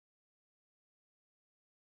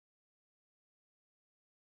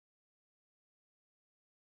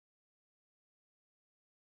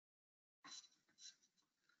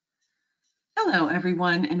Hello,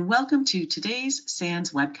 everyone, and welcome to today's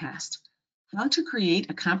SANS webcast, How to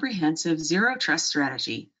Create a Comprehensive Zero Trust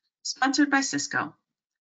Strategy, sponsored by Cisco.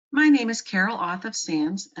 My name is Carol Auth of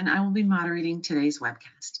SANS, and I will be moderating today's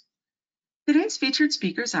webcast. Today's featured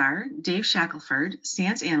speakers are Dave Shackelford,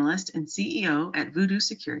 SANS Analyst and CEO at Voodoo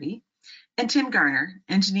Security, and Tim Garner,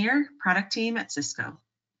 Engineer, Product Team at Cisco.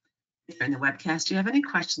 If during the webcast you have any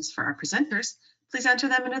questions for our presenters, please enter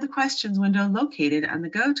them into the questions window located on the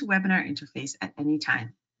GoToWebinar interface at any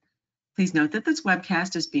time. Please note that this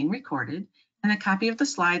webcast is being recorded, and a copy of the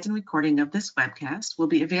slides and recording of this webcast will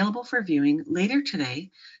be available for viewing later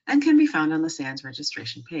today and can be found on the SANS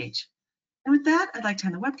registration page. And with that, I'd like to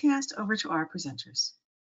hand the webcast over to our presenters.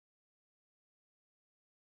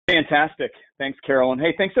 Fantastic. Thanks, Carol. And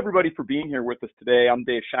hey, thanks everybody for being here with us today. I'm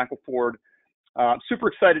Dave Shackelford. Super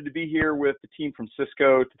excited to be here with the team from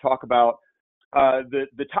Cisco to talk about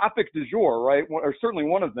the topic du jour, right? Or certainly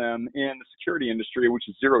one of them in the security industry, which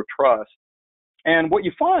is zero trust. And what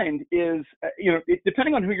you find is,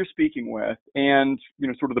 depending on who you're speaking with and,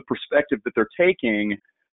 sort of the perspective that they're taking,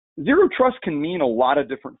 zero trust can mean a lot of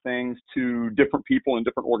different things to different people in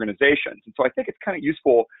different organizations. And so I think it's kind of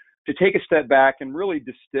useful to take a step back and really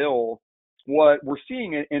distill what we're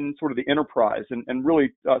seeing in sort of the enterprise and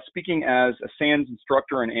really speaking as a SANS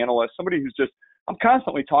instructor and analyst, somebody who's I'm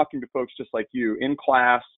constantly talking to folks just like you in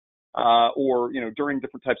class or, during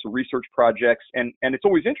different types of research projects. And it's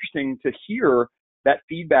always interesting to hear that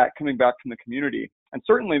feedback coming back from the community. And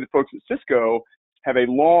certainly the folks at Cisco have a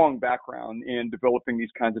long background in developing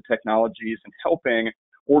these kinds of technologies and helping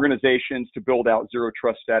organizations to build out zero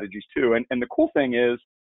trust strategies too. And the cool thing is,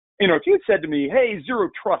 if you had said to me, hey, zero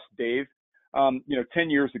trust, Dave, 10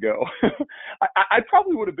 years ago, I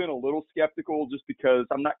probably would have been a little skeptical just because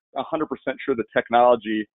I'm not 100% sure the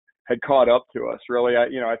technology had caught up to us, really.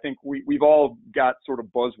 I think we've all got sort of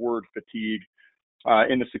buzzword fatigue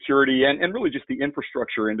in the security and really just the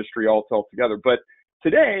infrastructure industry all together. But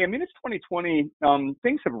today, it's 2020,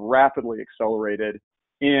 things have rapidly accelerated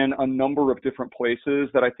in a number of different places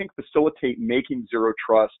that I think facilitate making zero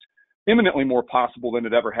trust imminently more possible than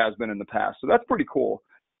it ever has been in the past. So that's pretty cool.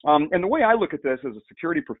 And the way I look at this as a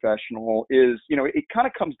security professional is, it kind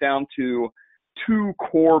of comes down to two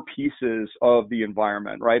core pieces of the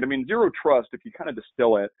environment, right? Zero trust, if you kind of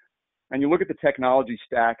distill it and you look at the technology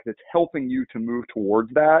stack that's helping you to move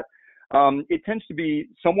towards that, it tends to be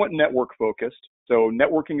somewhat network focused. So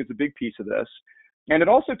networking is a big piece of this. And it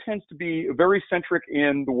also tends to be very centric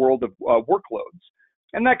in the world of workloads.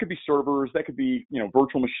 And that could be servers, that could be,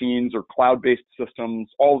 virtual machines or cloud-based systems,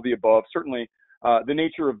 all of the above. Certainly, the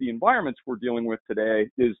nature of the environments we're dealing with today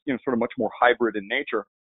is, sort of much more hybrid in nature.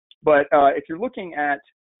 But if you're looking at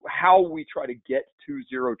how we try to get to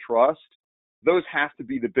zero trust, those have to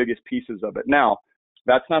be the biggest pieces of it. Now,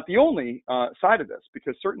 that's not the only side of this,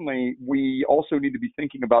 because certainly we also need to be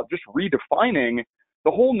thinking about just redefining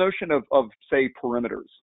the whole notion of say, perimeters.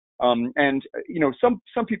 And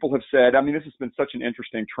some people have said, this has been such an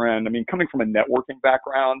interesting trend. Coming from a networking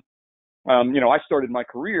background, I started my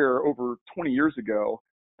career over 20 years ago,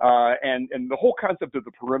 and the whole concept of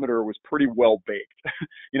the perimeter was pretty well baked,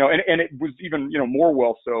 and it was even, more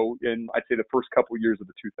well so in, I'd say, the first couple of years of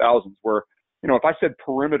the 2000s, where, if I said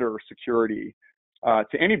perimeter security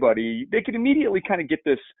to anybody, they could immediately kind of get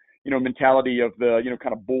this, mentality of the,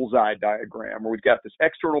 kind of bullseye diagram, where we've got this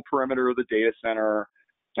external perimeter of the data center,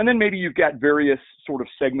 and then maybe you've got various sort of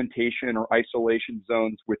segmentation or isolation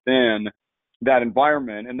zones within that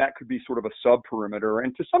environment, and that could be sort of a sub-perimeter.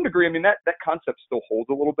 And to some degree, that concept still holds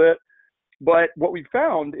a little bit. But what we've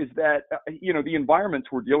found is that, the environments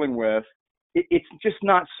we're dealing with, it's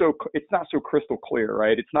not so crystal clear,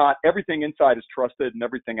 right? It's not everything inside is trusted and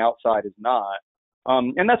everything outside is not.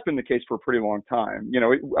 And that's been the case for a pretty long time.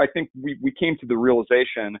 I think we came to the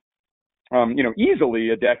realization,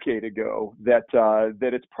 easily a decade ago that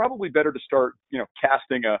it's probably better to start,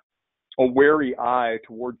 casting a wary eye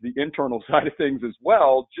towards the internal side of things as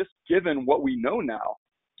well, just given what we know now.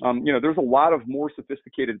 There's a lot of more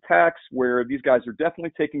sophisticated attacks where these guys are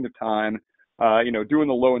definitely taking the time, doing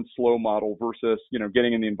the low and slow model versus,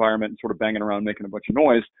 getting in the environment and sort of banging around, making a bunch of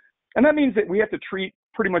noise. And that means that we have to treat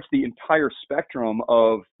pretty much the entire spectrum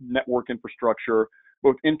of network infrastructure,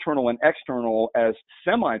 both internal and external, as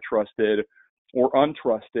semi-trusted or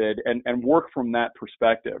untrusted and work from that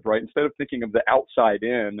perspective, right? Instead of thinking of the outside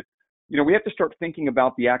in, we have to start thinking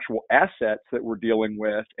about the actual assets that we're dealing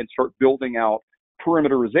with and start building out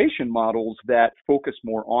perimeterization models that focus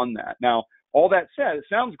more on that. Now, all that said, it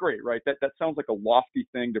sounds great, right? That sounds like a lofty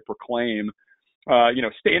thing to proclaim,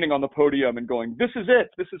 standing on the podium and going, this is it.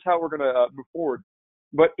 This is how we're going to move forward.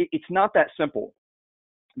 But it's not that simple.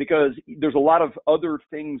 because there's a lot of other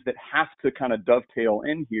things that have to kind of dovetail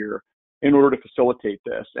in here in order to facilitate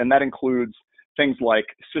this. And that includes things like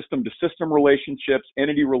system to system relationships,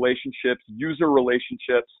 entity relationships, user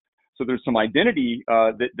relationships. So there's some identity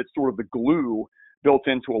that's sort of the glue built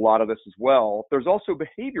into a lot of this as well. There's also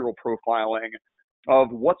behavioral profiling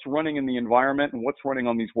of what's running in the environment and what's running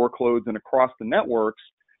on these workloads and across the networks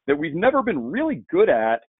that we've never been really good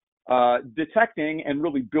at detecting and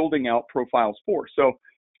really building out profiles for. So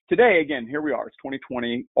today, again, here we are, it's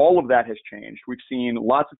 2020, all of that has changed. We've seen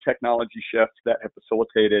lots of technology shifts that have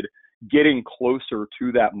facilitated getting closer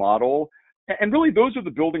to that model. And really, those are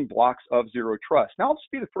the building blocks of zero trust. Now, I'll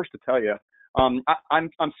just be the first to tell you,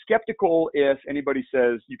 I'm skeptical if anybody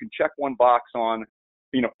says you can check one box on,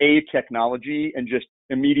 a technology and just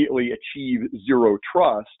immediately achieve zero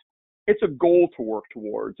trust. It's a goal to work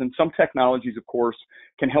towards. And some technologies, of course,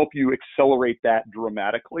 can help you accelerate that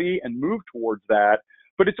dramatically and move towards that.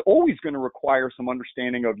 But it's always going to require some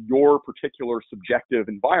understanding of your particular subjective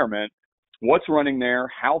environment, what's running there,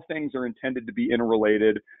 how things are intended to be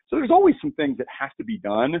interrelated. So there's always some things that have to be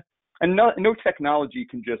done. And no technology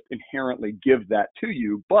can just inherently give that to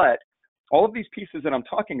you. But all of these pieces that I'm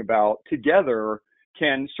talking about together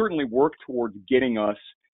can certainly work towards getting us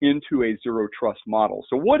into a zero trust model.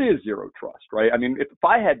 So what is zero trust, right? I mean, if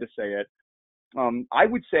I had to say it, I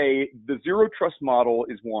would say the zero trust model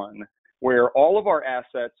is one where all of our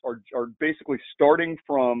assets are basically starting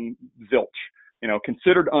from zilch,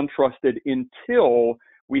 considered untrusted until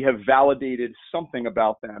we have validated something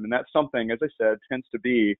about them. And that something, as I said, tends to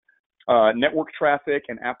be network traffic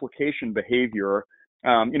and application behavior,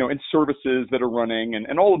 and services that are running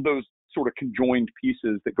and all of those sort of conjoined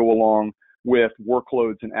pieces that go along with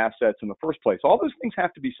workloads and assets in the first place. All those things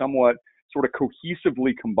have to be somewhat sort of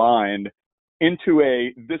cohesively combined into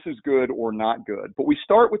a this is good or not good. But we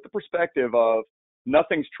start with the perspective of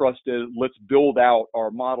nothing's trusted. Let's build out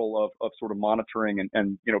our model of sort of monitoring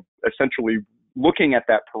and essentially looking at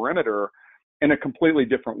that perimeter in a completely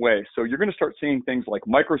different way. So you're going to start seeing things like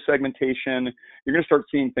microsegmentation. You're going to start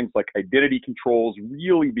seeing things like identity controls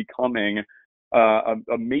really becoming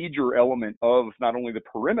a major element of not only the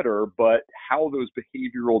perimeter, but how those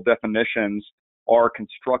behavioral definitions are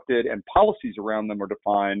constructed and policies around them are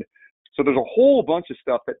defined. So there's a whole bunch of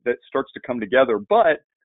stuff that starts to come together. But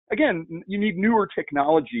again, you need newer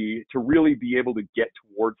technology to really be able to get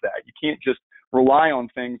towards that. You can't just rely on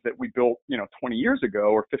things that we built, 20 years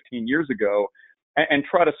ago or 15 years ago and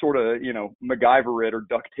try to sort of, MacGyver it or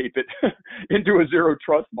duct tape it into a zero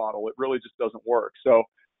trust model. It really just doesn't work. So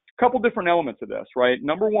a couple different elements of this, right?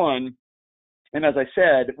 Number one, and as I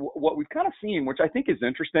said, what we've kind of seen, which I think is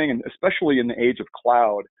interesting, and especially in the age of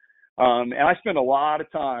cloud, and I spend a lot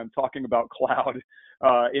of time talking about cloud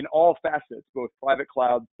in all facets, both private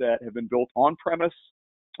clouds that have been built on premise,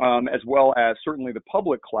 as well as certainly the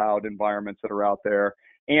public cloud environments that are out there.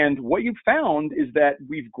 And what you've found is that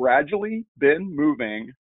we've gradually been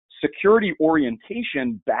moving security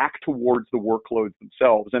orientation back towards the workloads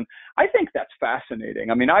themselves. And I think that's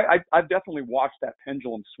fascinating. I mean, I've definitely watched that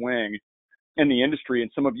pendulum swing in the industry,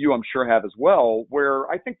 and some of you I'm sure have as well, where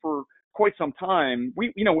I think for quite some time,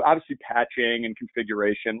 we, obviously patching and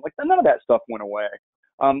configuration, like none of that stuff went away.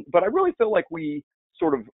 But I really feel like we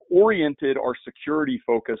sort of oriented our security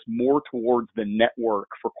focus more towards the network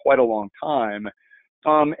for quite a long time.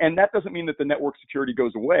 And that doesn't mean that the network security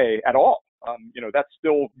goes away at all. That's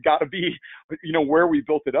still got to be, where we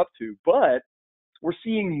built it up to. But we're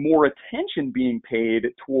seeing more attention being paid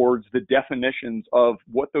towards the definitions of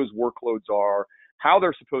what those workloads are, how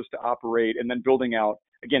they're supposed to operate, and then building out,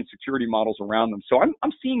 again, security models around them. So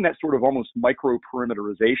I'm seeing that sort of almost micro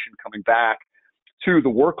perimeterization coming back to the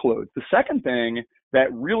workloads. The second thing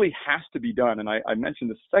that really has to be done, and I mentioned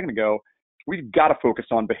this a second ago, we've got to focus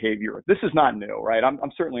on behavior. This is not new, right? I'm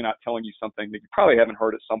certainly not telling you something that you probably haven't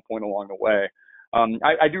heard at some point along the way.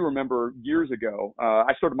 I do remember years ago,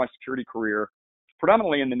 I started my security career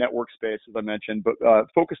predominantly in the network space, as I mentioned, but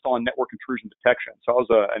focused on network intrusion detection. So I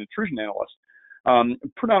was an intrusion analyst,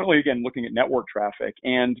 predominantly, again, looking at network traffic.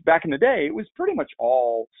 And back in the day, it was pretty much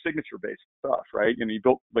all signature-based stuff, right? You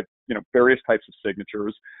built various types of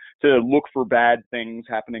signatures to look for bad things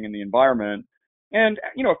happening in the environment. And,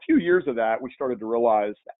 a few years of that, we started to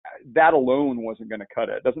realize that alone wasn't going to cut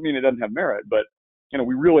it. Doesn't mean it doesn't have merit, but,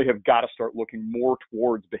 we really have got to start looking more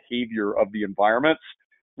towards behavior of the environments.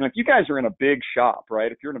 And if you guys are in a big shop,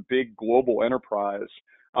 right, if you're in a big global enterprise,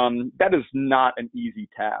 that is not an easy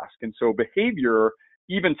task. And so behavior,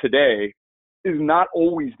 even today, is not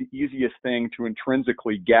always the easiest thing to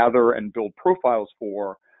intrinsically gather and build profiles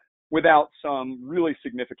for without some really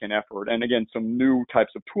significant effort. And again, some new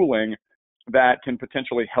types of tooling that can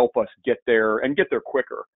potentially help us get there and get there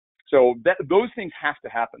quicker. So those things have to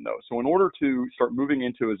happen though. So in order to start moving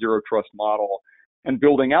into a zero trust model and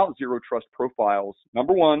building out zero trust profiles,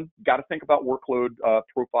 number one, got to think about workload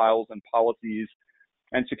profiles and policies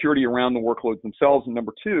and security around the workloads themselves. And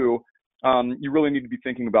number two, you really need to be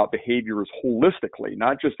thinking about behaviors holistically,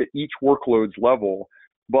 not just at each workload's level,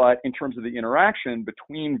 but in terms of the interaction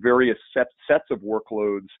between various sets of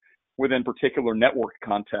workloads within particular network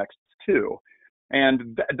contexts too.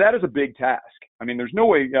 And that is a big task. I mean, there's no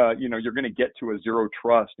way, you're going to get to a zero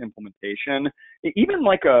trust implementation, even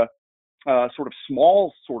like a sort of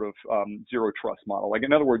small sort of zero trust model. Like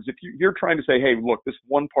in other words, if you're trying to say, hey, look, this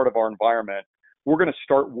one part of our environment, we're going to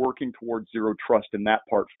start working towards zero trust in that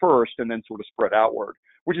part first, and then sort of spread outward,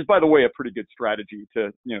 which is, by the way, a pretty good strategy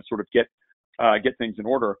to, sort of get things in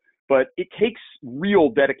order. But it takes real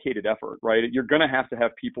dedicated effort, right? You're going to have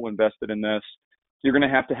people invested in this. You're going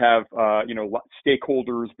to have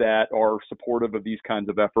stakeholders that are supportive of these kinds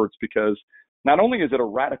of efforts, because not only is it a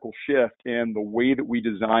radical shift in the way that we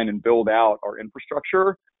design and build out our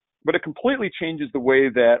infrastructure, but it completely changes the way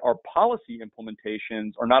that our policy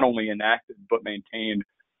implementations are not only enacted, but maintained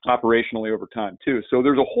operationally over time too. So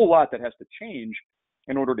there's a whole lot that has to change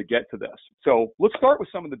in order to get to this. So let's start with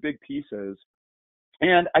some of the big pieces.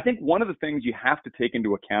 And I think one of the things you have to take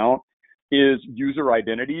into account is user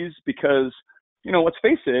identities, because, let's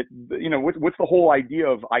face it, what's the whole idea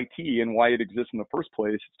of IT and why it exists in the first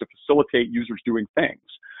place? It's to facilitate users doing things.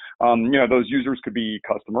 Those users could be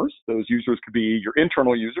customers. Those users could be your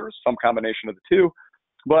internal users, some combination of the two.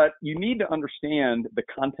 But you need to understand the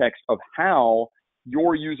context of how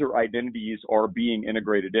your user identities are being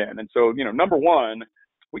integrated in. And so, number one,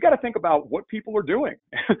 we got to think about what people are doing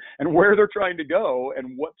and where they're trying to go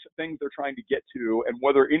and what things they're trying to get to, and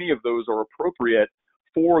whether any of those are appropriate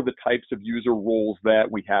for the types of user roles that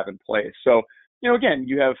we have in place. So, again,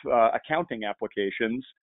 you have accounting applications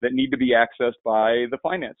that need to be accessed by the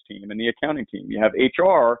finance team and the accounting team. You have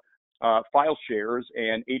HR file shares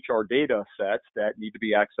and HR data sets that need to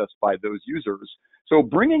be accessed by those users. So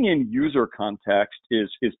bringing in user context is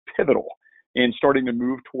pivotal in starting to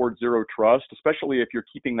move towards zero trust, especially if you're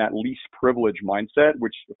keeping that least privilege mindset,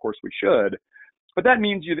 which of course we should. But that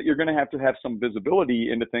means that you're going to have some visibility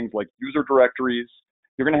into things like user directories.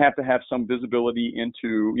 You're going to have some visibility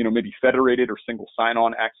into, maybe federated or single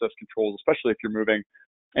sign-on access controls, especially if you're moving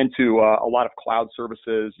into a lot of cloud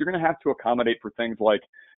services. You're going to have to accommodate for things like,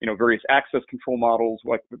 various access control models,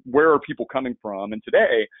 like where are people coming from? And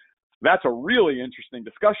today, that's a really interesting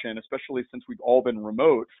discussion, especially since we've all been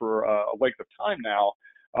remote for a length of time now.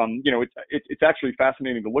 It's actually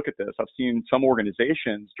fascinating to look at this. I've seen some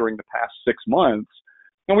organizations during the past 6 months,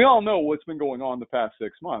 and we all know what's been going on the past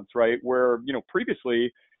 6 months, right? Where,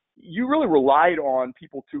 previously you really relied on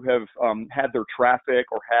people to have had their traffic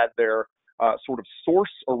or had their sort of source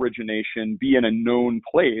origination be in a known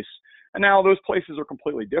place. And now those places are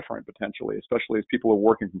completely different potentially, especially as people are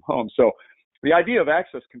working from home. So the idea of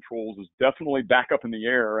access controls is definitely back up in the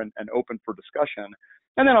air and open for discussion.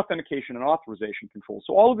 And then authentication and authorization controls.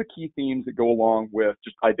 So all of the key themes that go along with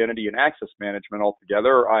just identity and access management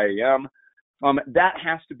altogether, IAM, that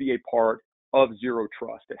has to be a part of zero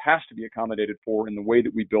trust. It has to be accommodated for in the way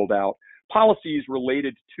that we build out policies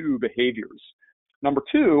related to behaviors. Number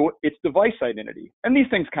two, it's device identity. And these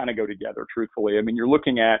things kind of go together, truthfully. I mean, you're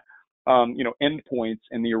looking at, endpoints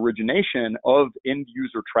and the origination of end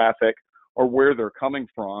user traffic or where they're coming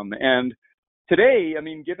from. And today, I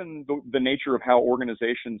mean, given the nature of how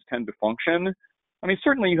organizations tend to function, I mean,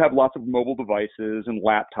 certainly you have lots of mobile devices and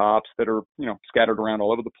laptops that are, scattered around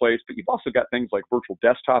all over the place, but you've also got things like virtual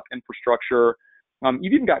desktop infrastructure.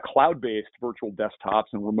 You've even got cloud-based virtual desktops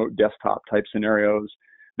and remote desktop type scenarios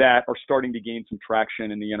that are starting to gain some traction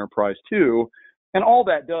in the enterprise too. And all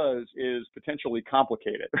that does is potentially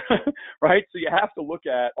complicate it, right? So you have to look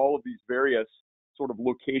at all of these various sort of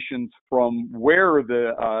locations from where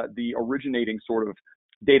the originating sort of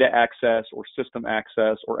data access or system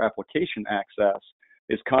access or application access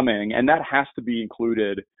is coming. And that has to be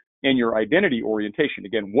included in your identity orientation.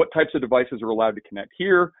 Again, what types of devices are allowed to connect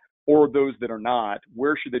here, or those that are not,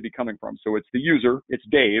 where should they be coming from? So it's the user, it's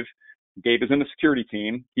Dave. Dave is in the security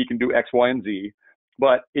team. He can do X, Y, and Z.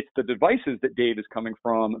 But it's the devices that Dave is coming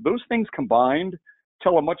from. Those things combined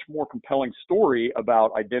tell a much more compelling story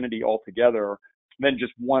about identity altogether than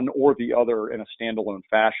just one or the other in a standalone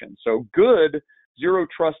fashion. So good zero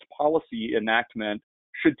trust policy enactment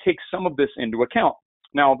should take some of this into account.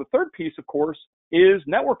 Now, the third piece, of course, is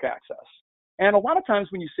network access. And a lot of times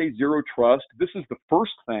when you say zero trust, this is the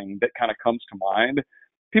first thing that kind of comes to mind.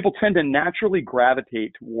 People tend to naturally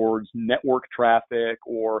gravitate towards network traffic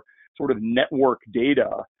or sort of network data,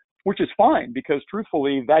 which is fine because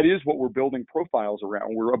truthfully, that is what we're building profiles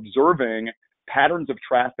around. We're observing patterns of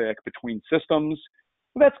traffic between systems.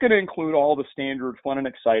 That's going to include all the standard fun and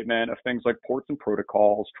excitement of things like ports and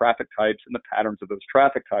protocols, traffic types, and the patterns of those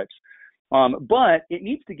traffic types. But it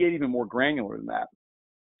needs to get even more granular than that.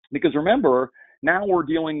 Because remember, now we're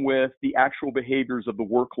dealing with the actual behaviors of the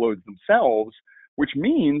workloads themselves, which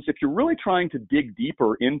means if you're really trying to dig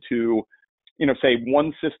deeper into, say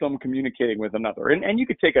one system communicating with another, and you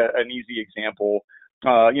could take an easy example,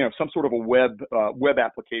 some sort of a web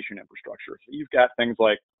application infrastructure. So you've got things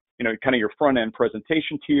like, kind of your front end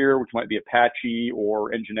presentation tier, which might be Apache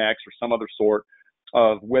or Nginx or some other sort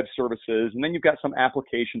of web services. And then you've got some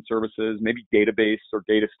application services, maybe database or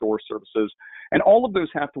data store services. And all of those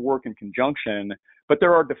have to work in conjunction, but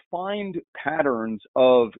there are defined patterns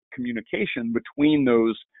of communication between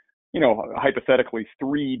those, hypothetically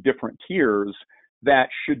 3 different tiers that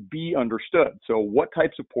should be understood. So what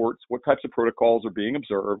types of ports, what types of protocols are being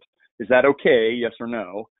observed? Is that okay? Yes or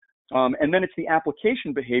no? And then it's the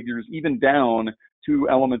application behaviors even down to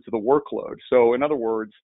elements of the workload. So in other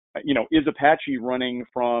words, is Apache running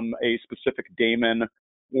from a specific daemon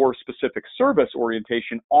or specific service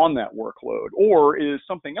orientation on that workload? Or is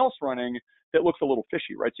something else running that looks a little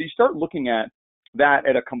fishy, right? So you start looking at that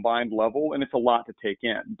at a combined level, and it's a lot to take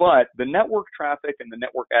in. But the network traffic and the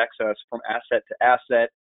network access from asset to asset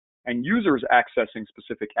and users accessing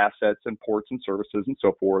specific assets and ports and services and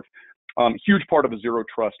so forth, huge part of a zero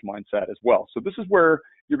trust mindset as well. So this is where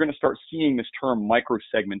you're going to start seeing this term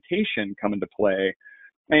microsegmentation come into play.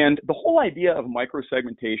 And the whole idea of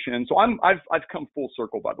microsegmentation, so I've come full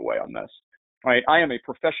circle, by the way, on this, right? I am a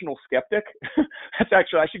professional skeptic. That's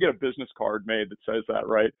actually, I should get a business card made that says that,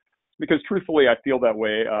 right? Because truthfully, I feel that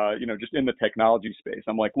way, just in the technology space.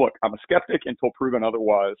 I'm like, look, I'm a skeptic until proven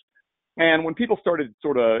otherwise. And when people started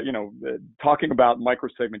sort of, talking about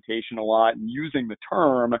microsegmentation a lot and using the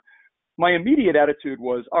term, my immediate attitude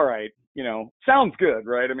was, all right, sounds good,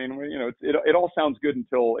 right? I mean, it all sounds good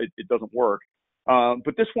until it doesn't work.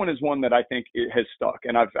 But this one is one that I think it has stuck,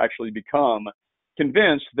 and I've actually become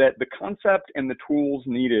convinced that the concept and the tools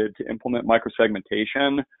needed to implement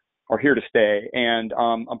microsegmentation are here to stay. And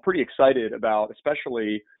I'm pretty excited about,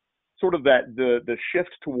 especially sort of that the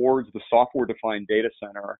shift towards the software-defined data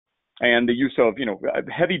center and the use of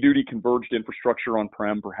heavy-duty converged infrastructure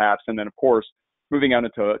on-prem, perhaps, and then of course moving out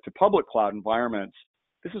into public cloud environments.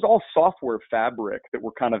 This is all software fabric that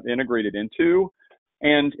we're kind of integrated into.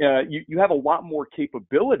 And you have a lot more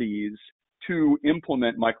capabilities to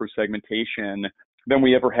implement microsegmentation than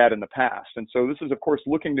we ever had in the past. And so this is, of course,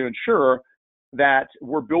 looking to ensure that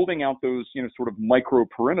we're building out those, sort of micro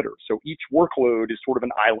perimeters. So each workload is sort of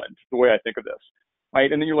an island, the way I think of this,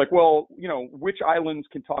 right? And then you're like, well, which islands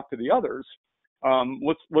can talk to the others?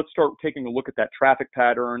 Let's start taking a look at that traffic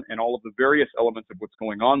pattern and all of the various elements of what's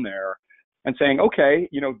going on there and saying, okay,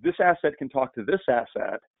 this asset can talk to this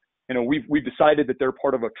asset. We've decided that they're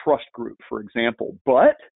part of a trust group, for example,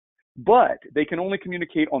 but they can only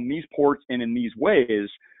communicate on these ports and in these ways,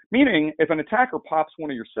 meaning if an attacker pops one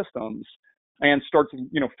of your systems and starts,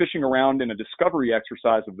 fishing around in a discovery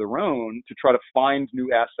exercise of their own to try to find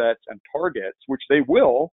new assets and targets, which they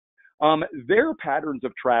will, their patterns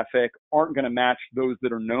of traffic aren't going to match those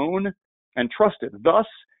that are known and trusted. Thus,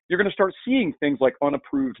 you're going to start seeing things like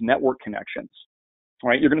unapproved network connections.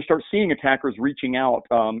 Right, you're going to start seeing attackers reaching out,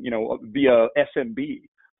 via SMB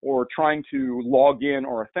or trying to log in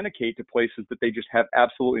or authenticate to places that they just have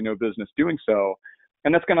absolutely no business doing so.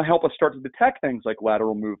 And that's going to help us start to detect things like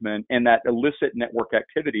lateral movement and that illicit network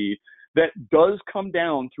activity that does come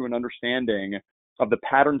down to an understanding of the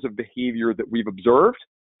patterns of behavior that we've observed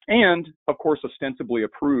and, of course, ostensibly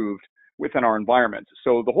approved within our environment.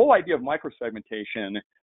 So the whole idea of microsegmentation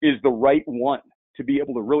is the right one to be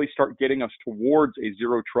able to really start getting us towards a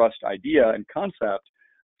zero trust idea and concept,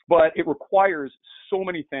 but it requires so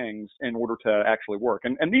many things in order to actually work.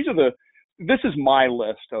 And this is my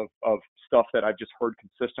list of stuff that I've just heard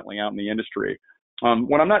consistently out in the industry.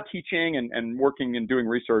 When I'm not teaching and working and doing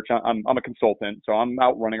research, I'm a consultant, so I'm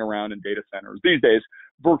out running around in data centers these days,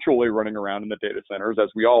 virtually running around in the data centers as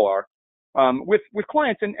we all are, with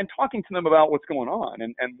clients and talking to them about what's going on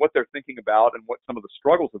and what they're thinking about and what some of the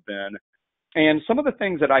struggles have been. And some of the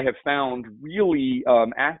things that I have found really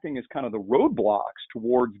acting as kind of the roadblocks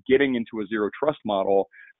towards getting into a zero trust model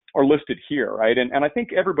are listed here, right? And I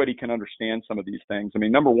think everybody can understand some of these things. I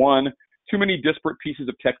mean, number one, too many disparate pieces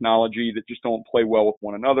of technology that just don't play well with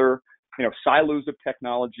one another, silos of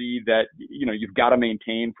technology that, you've got to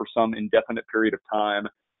maintain for some indefinite period of time.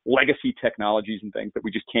 legacy technologies and things that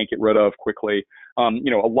we just can't get rid of quickly. A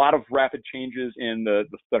lot of rapid changes in the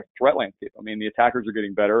threat landscape. I mean, the attackers are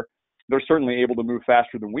getting better. They're certainly able to move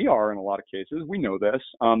faster than we are in a lot of cases. We know this.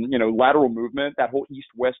 Lateral movement, that whole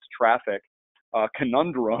east-west traffic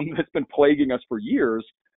conundrum that's been plaguing us for years.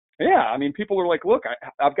 Yeah, I mean, people are like, look,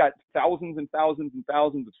 I've got thousands and thousands and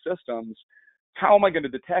thousands of systems. How am I going to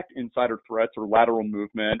detect insider threats or lateral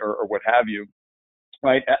movement or what have you?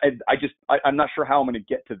 Right? I'm not sure how I'm going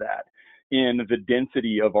to get to that in the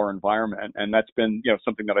density of our environment. And that's been,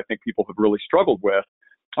 something that I think people have really struggled with.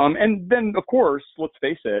 And then, of course, let's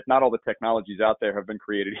face it, not all the technologies out there have been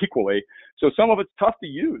created equally. So some of it's tough to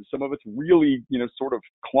use. Some of it's really, sort of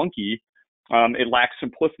clunky. It lacks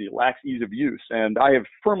simplicity. It lacks ease of use. And I have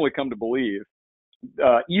firmly come to believe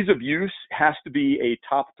ease of use has to be a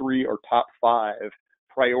top 3 or top 5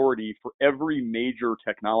 priority for every major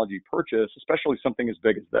technology purchase, especially something as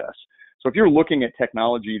big as this. So if you're looking at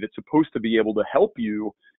technology that's supposed to be able to help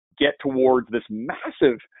you get towards this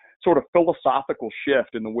massive sort of philosophical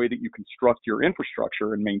shift in the way that you construct your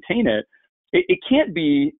infrastructure and maintain it, it can't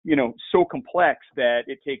be, so complex that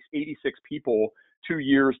it takes 86 people 2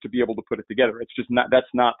 years to be able to put it together. It's just not, that's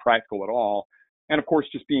not practical at all. And of course,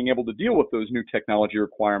 just being able to deal with those new technology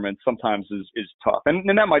requirements sometimes is tough. And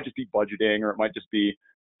that might just be budgeting, or it might just be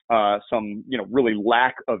some, really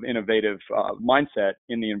lack of innovative mindset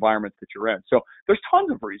in the environments that you're in. So there's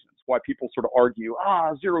tons of reasons why people sort of argue,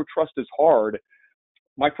 zero trust is hard.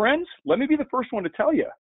 My friends, let me be the first one to tell you,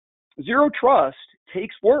 zero trust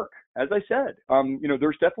takes work. As I said,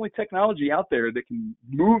 there's definitely technology out there that can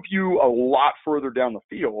move you a lot further down the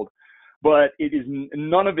field, but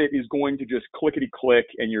none of it is going to just clickety click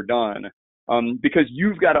and you're done. Because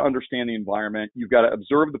you've got to understand the environment, you've got to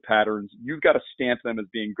observe the patterns, you've got to stamp them as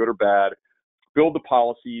being good or bad, build the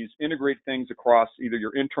policies, integrate things across either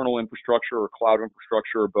your internal infrastructure or cloud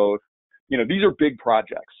infrastructure or both. These are big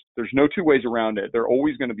projects. There's no two ways around it. They're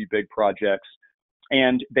always going to be big projects.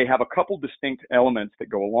 And they have a couple distinct elements that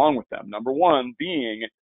go along with them. Number one being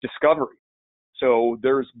discovery. So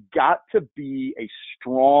there's got to be a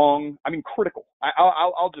strong, critical.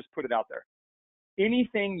 I'll just put it out there.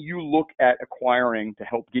 Anything you look at acquiring to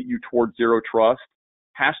help get you towards zero trust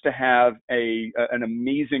has to have an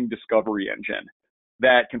amazing discovery engine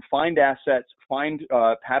that can find assets, find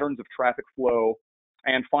patterns of traffic flow,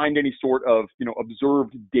 and find any sort of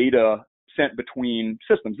observed data sent between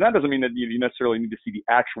systems. And that doesn't mean that you necessarily need to see the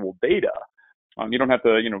actual data. You don't have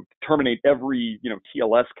to terminate every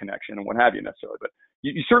TLS connection and what have you necessarily, but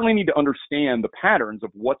you certainly need to understand the patterns of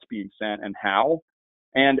what's being sent and how.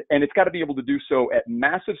 And it's got to be able to do so at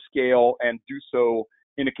massive scale and do so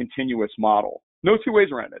in a continuous model. No two ways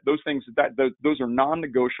around it. Those things, those are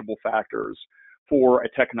non-negotiable factors for a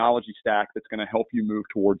technology stack that's going to help you move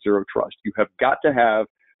towards zero trust. You have got to have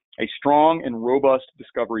a strong and robust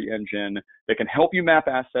discovery engine that can help you map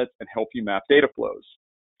assets and help you map data flows.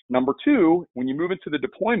 Number two, when you move into the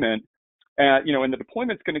deployment, and the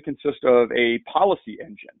deployment's going to consist of a policy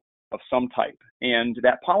engine of some type. And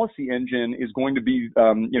that policy engine is going to be,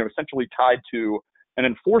 essentially tied to an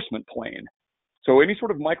enforcement plane. So any sort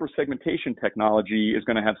of microsegmentation technology is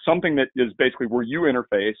going to have something that is basically where you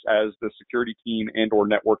interface as the security team and or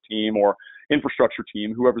network team or infrastructure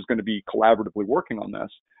team, whoever's going to be collaboratively working on this.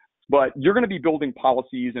 But you're going to be building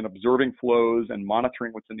policies and observing flows and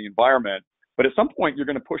monitoring what's in the environment. But at some point, you're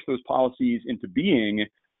going to push those policies into being,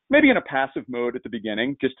 maybe in a passive mode at the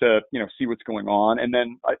beginning, just to see what's going on, and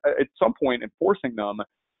then at some point enforcing them.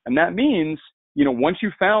 And that means, once you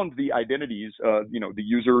found the identities, the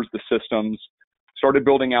users, the systems, started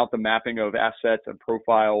building out the mapping of assets and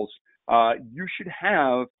profiles, you should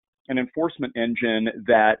have an enforcement engine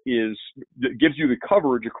that gives you the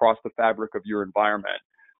coverage across the fabric of your environment.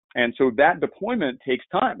 And so that deployment takes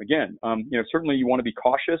time. Again, certainly you want to be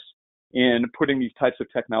cautious in putting these types of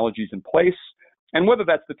technologies in place. And whether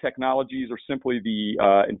that's the technologies or simply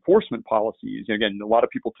the enforcement policies, again, a lot of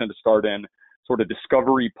people tend to start in sort of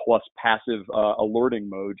discovery plus passive alerting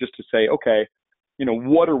mode just to say, okay,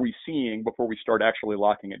 what are we seeing before we start actually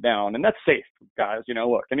locking it down? And that's safe, guys.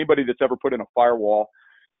 Look, anybody that's ever put in a firewall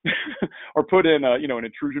or put in an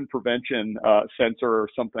intrusion prevention sensor or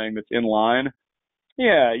something that's in line,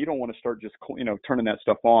 yeah, you don't want to start just, turning that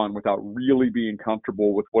stuff on without really being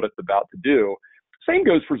comfortable with what it's about to do. Same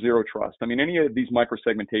goes for zero trust. Any of these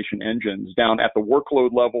microsegmentation engines down at the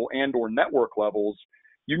workload level and or network levels,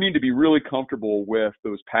 you need to be really comfortable with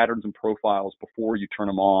those patterns and profiles before you turn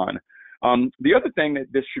them on. The other thing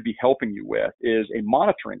that this should be helping you with is a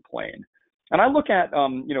monitoring plane. And I look at,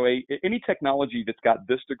 any technology that's got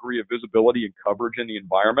this degree of visibility and coverage in the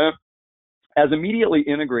environment, as immediately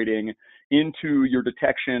integrating into your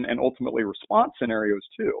detection and ultimately response scenarios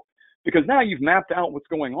too. Because now you've mapped out what's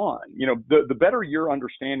going on. The better your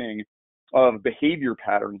understanding of behavior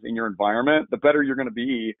patterns in your environment, the better you're going to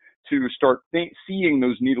be to start seeing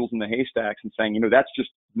those needles in the haystacks and saying, that's just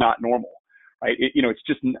not normal, right?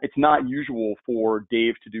 It's not usual for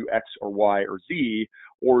Dave to do X or Y or Z,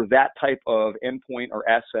 or that type of endpoint or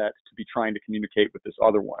asset to be trying to communicate with this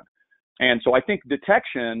other one. And so I think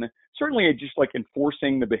detection, certainly just like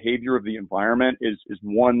enforcing the behavior of the environment is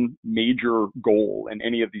one major goal in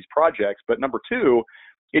any of these projects. But number two,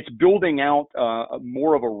 it's building out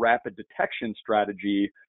more of a rapid detection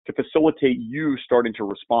strategy to facilitate you starting to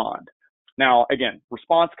respond. Now, again,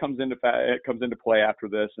 response comes into play after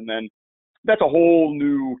this, and then that's a whole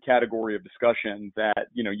new category of discussion that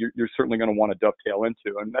you're certainly going to want to dovetail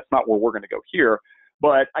into, and that's not where we're going to go here.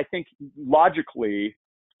 But I think logically,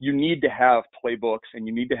 you need to have playbooks and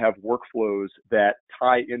you need to have workflows that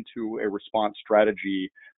tie into a response strategy.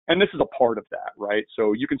 And this is a part of that, right?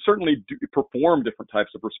 So you can certainly perform different types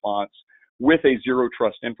of response with a zero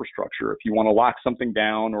trust infrastructure. If you want to lock something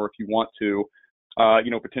down, or if you want to,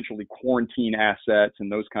 potentially quarantine assets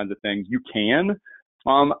and those kinds of things, you can.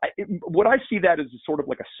 What I see that as sort of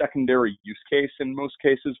like a secondary use case in most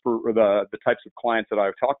cases for the types of clients that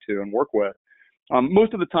I've talked to and work with.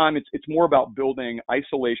 Most of the time, it's more about building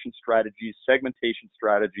isolation strategies, segmentation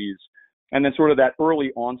strategies, and then sort of that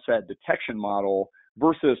early onset detection model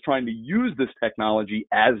versus trying to use this technology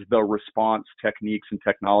as the response techniques and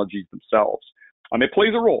technologies themselves. It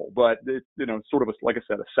plays a role, but it's, sort of, like I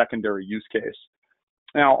said, a secondary use case.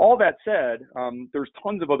 Now, all that said, there's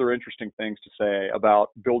tons of other interesting things to say about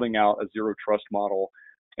building out a zero trust model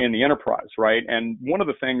in the enterprise, right? And one of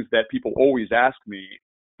the things that people always ask me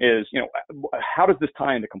is, how does this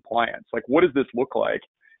tie into compliance? Like, what does this look like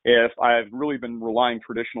if I've really been relying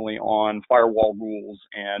traditionally on firewall rules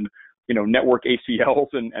and, network ACLs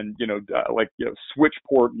and switch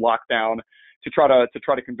port lockdown to try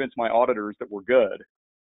to convince my auditors that we're good?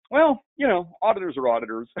 Well, auditors are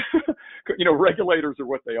auditors, regulators are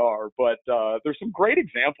what they are, but there's some great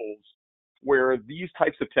examples where these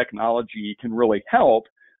types of technology can really help.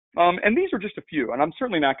 And these are just a few, and I'm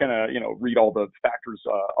certainly not going to, read all the factors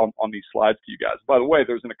on these slides to you guys. By the way,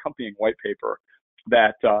 there's an accompanying white paper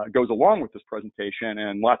that goes along with this presentation,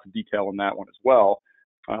 and lots of detail in that one as well.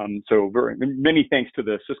 So very many thanks to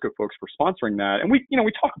the Cisco folks for sponsoring that. And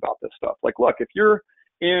we talk about this stuff. Like, look, if you're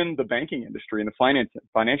in the banking industry, in the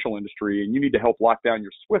financial industry, and you need to help lock down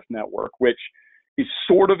your SWIFT network, which is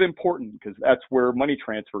sort of important because that's where money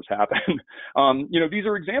transfers happen. These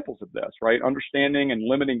are examples of this, right? Understanding and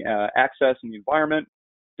limiting access in the environment,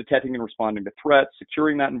 detecting and responding to threats,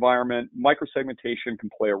 securing that environment. Microsegmentation can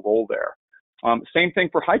play a role there. Same thing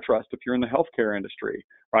for HITRUST if you're in the healthcare industry,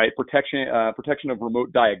 right? Protection of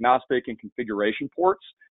remote diagnostic and configuration ports.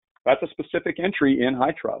 That's a specific entry in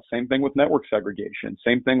HITRUST. Same thing with network segregation.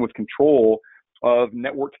 Same thing with control of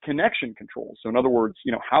network connection controls. So in other words,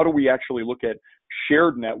 how do we actually look at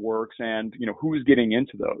shared networks and, who's getting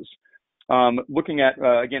into those? Looking at,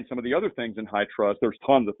 again, some of the other things in HITRUST, there's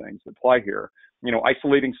tons of things that apply here.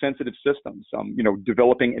 Isolating sensitive systems,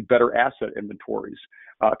 developing better asset inventories,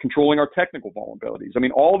 controlling our technical vulnerabilities. I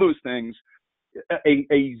mean, all those things,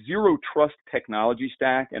 a zero trust technology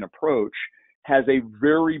stack and approach has a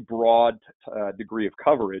very broad degree of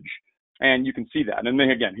coverage. And you can see that. And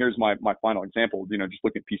then again, here's my final example, just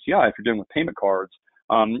look at PCI. If you're dealing with payment cards,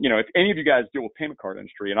 if any of you guys deal with payment card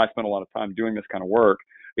industry, and I spend a lot of time doing this kind of work,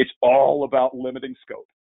 it's all about limiting scope,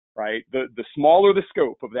 right? The smaller the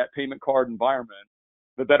scope of that payment card environment,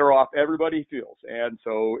 the better off everybody feels. And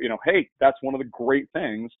so, hey, that's one of the great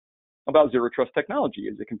things about zero trust technology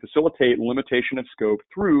is it can facilitate limitation of scope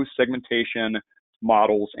through segmentation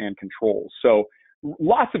models and controls. So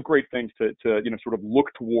lots of great things to sort of look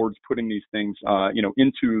towards putting these things,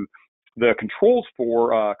 into the controls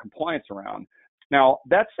for compliance around. Now,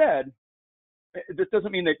 that said, this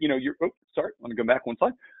doesn't mean that, let me go back one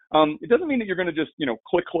slide. It doesn't mean that you're going to just,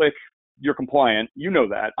 click, you're compliant. You know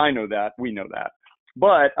that, I know that, we know that.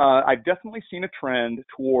 But I've definitely seen a trend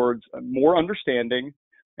towards more understanding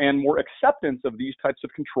and more acceptance of these types of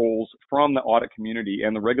controls from the audit community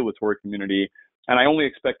and the regulatory community. And I only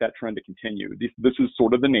expect that trend to continue. This is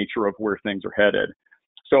sort of the nature of where things are headed.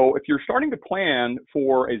 So if you're starting to plan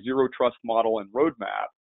for a zero trust model and roadmap,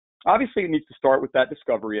 obviously it needs to start with that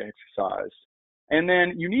discovery exercise. And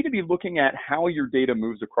then you need to be looking at how your data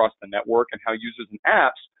moves across the network and how users and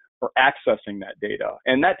apps are accessing that data.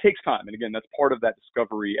 And that takes time. And again, that's part of that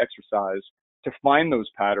discovery exercise to find those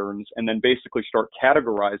patterns and then basically start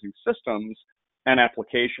categorizing systems and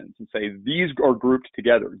applications and say, these are grouped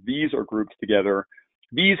together. These are grouped together.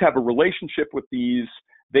 These have a relationship with these.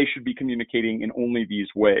 They should be communicating in only these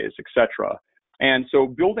ways, etc. And so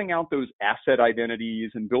building out those asset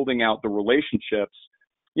identities and building out the relationships,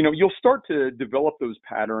 you'll start to develop those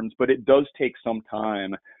patterns, but it does take some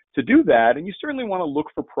time to do that. And you certainly want to look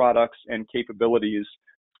for products and capabilities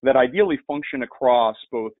that ideally function across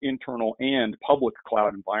both internal and public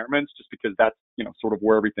cloud environments, just because that's, sort of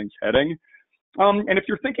where everything's heading. And if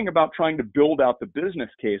you're thinking about trying to build out the business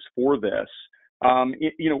case for this,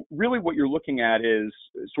 really what you're looking at is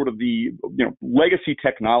sort of the, legacy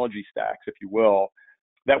technology stacks, if you will,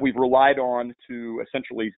 that we've relied on to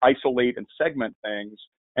essentially isolate and segment things,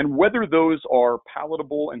 and whether those are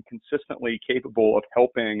palatable and consistently capable of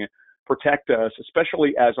helping protect us,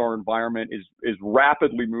 especially as our environment is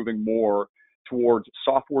rapidly moving more towards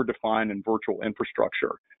software-defined and virtual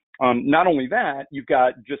infrastructure. Not only that, you've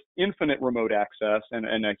got just infinite remote access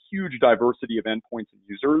and a huge diversity of endpoints and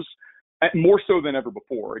users, more so than ever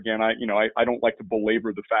before. Again, I don't like to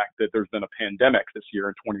belabor the fact that there's been a pandemic this year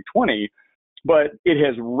in 2020, but it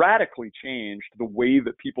has radically changed the way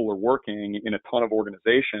that people are working in a ton of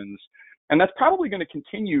organizations. And that's probably going to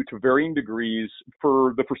continue to varying degrees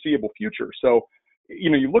for the foreseeable future. So,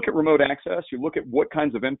 you look at remote access, you look at what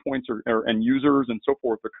kinds of endpoints and users and so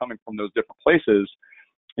forth are coming from those different places.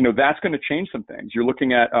 That's going to change some things. You're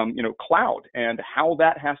looking at, cloud and how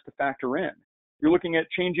that has to factor in. You're looking at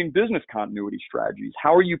changing business continuity strategies.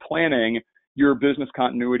 How are you planning your business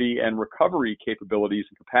continuity and recovery capabilities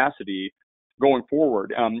and capacity going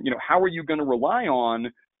forward? How are you going to rely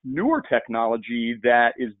on newer technology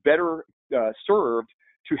that is better served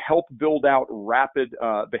to help build out rapid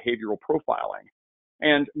behavioral profiling?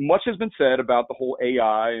 And much has been said about the whole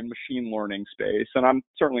AI and machine learning space, and I'm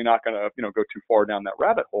certainly not going to go too far down that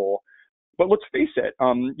rabbit hole. But let's face it,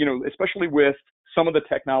 especially with some of the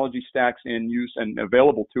technology stacks in use and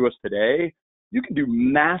available to us today, you can do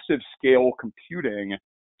massive scale computing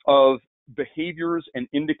of behaviors and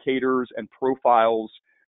indicators and profiles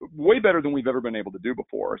way better than we've ever been able to do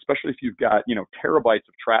before, especially if you've got, terabytes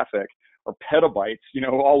of traffic or petabytes,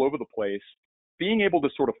 all over the place. Being able to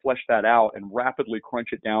sort of flesh that out and rapidly crunch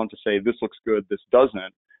it down to say, this looks good, this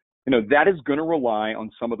doesn't, that is going to rely on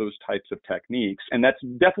some of those types of techniques. And that's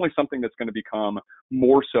definitely something that's going to become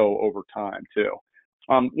more so over time too.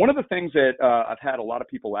 One of the things that I've had a lot of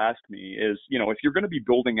people ask me is, if you're going to be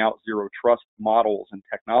building out zero trust models and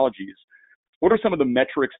technologies, what are some of the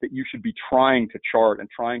metrics that you should be trying to chart and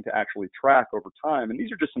trying to actually track over time? And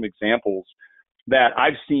these are just some examples that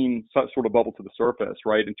I've seen sort of bubble to the surface,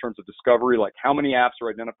 right, in terms of discovery, like how many apps are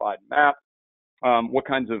identified and mapped, what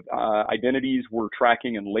kinds of identities we're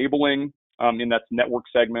tracking and labeling, and that's network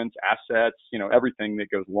segments, assets, everything that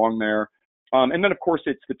goes along there. And then, of course,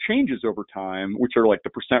 it's the changes over time, which are like the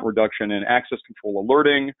percent reduction in access control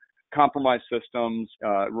alerting, compromised systems,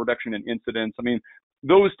 reduction in incidents. I mean,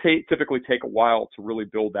 those typically take a while to really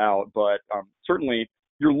build out, but certainly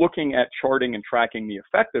you're looking at charting and tracking the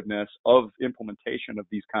effectiveness of implementation of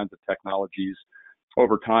these kinds of technologies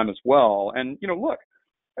over time as well. And, look,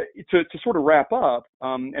 to sort of wrap up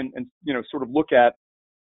and sort of look at,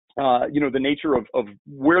 the nature of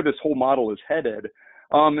where this whole model is headed,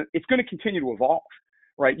 it's going to continue to evolve,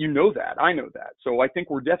 right? That. I know that. So I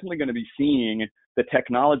think we're definitely going to be seeing the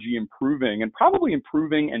technology improving and probably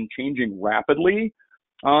improving and changing rapidly.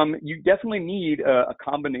 You definitely need a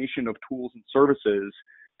combination of tools and services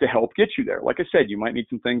to help get you there. Like I said, you might need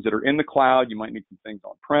some things that are in the cloud. You might need some things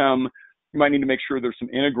on-prem. You might need to make sure there's some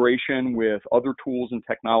integration with other tools and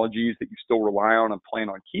technologies that you still rely on and plan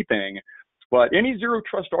on keeping. But any zero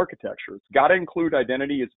trust architecture, it's got to include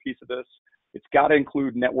identity as a piece of this. It's got to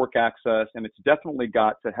include network access, and it's definitely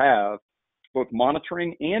got to have both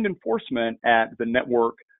monitoring and enforcement at the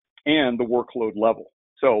network and the workload level.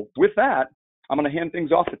 So with that, I'm going to hand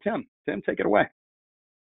things off to Tim. Tim, take it away.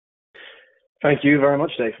 Thank you very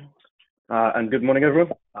much, Dave. And good morning,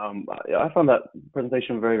 everyone. I found that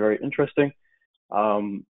presentation very, very interesting.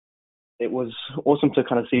 It was awesome to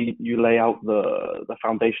kind of see you lay out the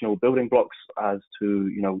foundational building blocks as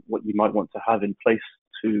to, what you might want to have in place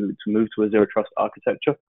to move to a zero trust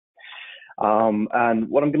architecture. And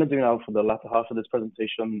what I'm going to do now for the latter half of this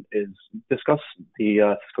presentation is discuss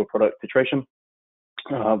the Cisco product Tetration,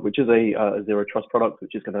 which is a zero trust product,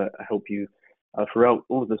 which is going to help you throughout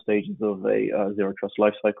all of the stages of a zero trust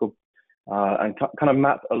lifecycle, and kind of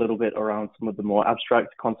map a little bit around some of the more abstract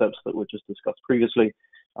concepts that were just discussed previously,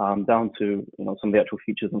 down to some of the actual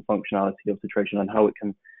features and functionality of Tetration and how it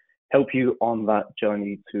can help you on that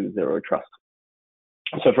journey to zero trust.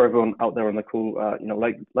 So for everyone out there on the call,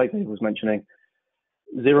 like Dave was mentioning,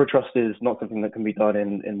 Zero trust is not something that can be done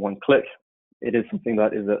in one click. It is something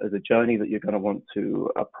that is a journey that you're going to want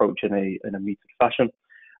to approach in a metered fashion.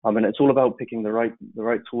 And it's all about picking the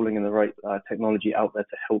right tooling and the right technology out there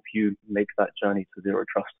to help you make that journey to zero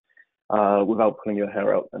trust without pulling your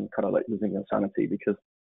hair out and kind of like losing your sanity, because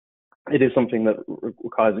it is something that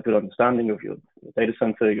requires a good understanding of your data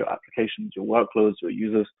center, your applications, your workloads, your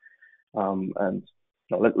users. And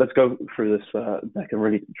let's go through this deck and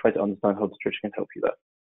really try to understand how Tetration can help you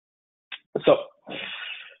there. So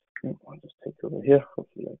I'll just take over here.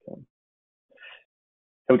 Hopefully I can.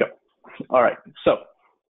 Here we go. All right. So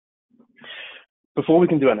before we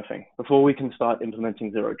can do anything, before we can start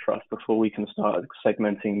implementing zero trust, before we can start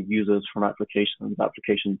segmenting users from applications,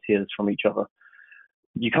 application tiers from each other,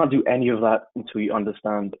 you can't do any of that until you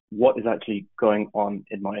understand what is actually going on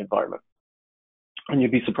in my environment. And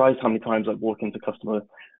you'd be surprised how many times I walk into customer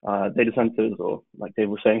data centers, or like Dave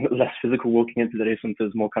was saying, less physical walking into data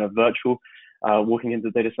centers, more kind of virtual walking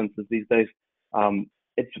into data centers these days.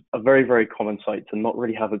 It's a very, very common sight to not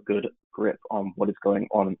really have a good grip on what is going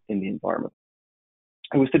on in the environment.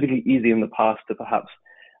 It was typically easy in the past to perhaps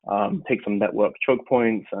take some network choke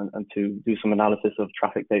points and to do some analysis of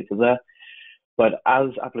traffic data there. But as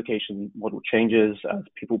application model changes, as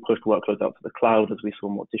people pushed workloads out to the cloud, as we saw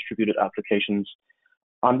more distributed applications,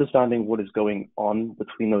 understanding what is going on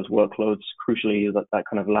between those workloads, crucially that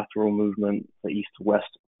kind of lateral movement, the east to west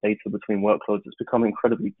data between workloads, it's become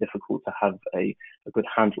incredibly difficult to have a good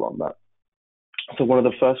handle on that. So one of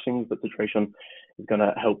the first things that Tetration is going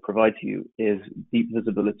to help provide to you is deep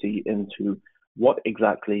visibility into what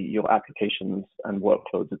exactly your applications and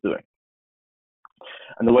workloads are doing.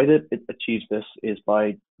 And the way that it achieves this is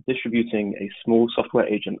by distributing a small software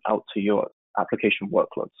agent out to your application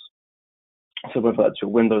workloads. So whether that's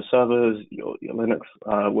your Windows servers, your Linux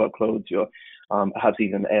workloads, your perhaps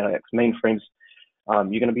even AIX mainframes,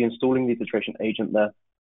 you're going to be installing the Tetration agent there,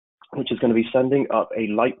 which is going to be sending up a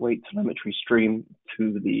lightweight telemetry stream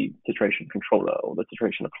to the Tetration controller or the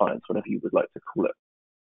Tetration appliance, whatever you would like to call it.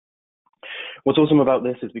 What's awesome about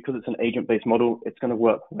this is because it's an agent-based model, it's going to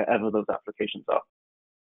work wherever those applications are.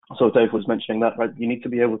 So Dave was mentioning that, right? You need to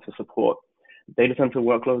be able to support data center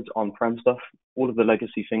workloads, on-prem stuff, all of the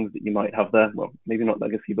legacy things that you might have there. Well, maybe not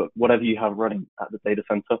legacy, but whatever you have running at the data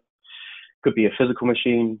center. Could be a physical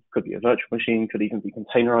machine, could be a virtual machine, could even be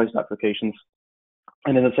containerized applications.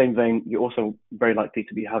 And in the same vein, you're also very likely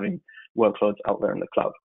to be having workloads out there in the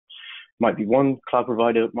cloud. Might be one cloud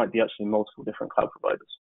provider, might be actually multiple different cloud providers.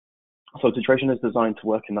 So Tetration is designed to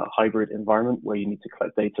work in that hybrid environment where you need to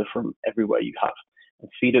collect data from everywhere you have and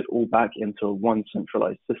feed it all back into one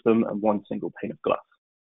centralized system and one single pane of glass.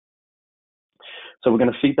 So we're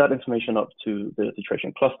going to feed that information up to the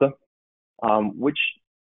Tetration cluster, which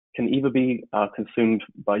can either be consumed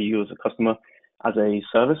by you as a customer as a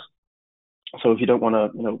service. So if you don't want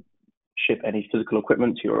to, ship any physical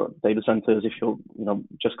equipment to your data centers, if you're,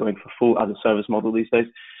 just going for full as a service model these days,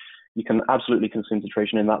 you can absolutely consume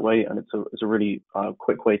Tetration in that way, and it's a really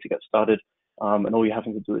quick way to get started. And all you're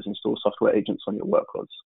having to do is install software agents on your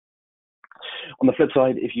workloads. On the flip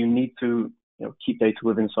side, if you need to keep data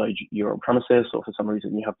within inside your own premises, or for some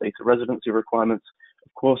reason you have data residency requirements,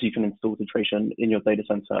 of course you can install Tetration in your data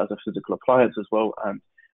center as a physical appliance as well and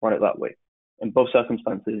run it that way. In both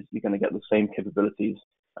circumstances, you're going to get the same capabilities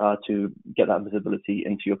to get that visibility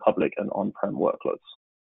into your public and on-prem workloads.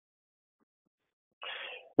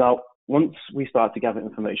 Now, once we start to gather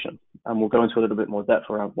information, and we'll go into a little bit more depth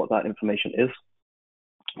around what that information is,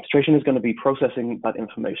 Tetration is going to be processing that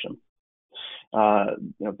information.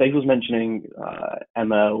 Dave was mentioning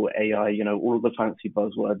ML, AI, all of the fancy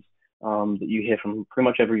buzzwords that you hear from pretty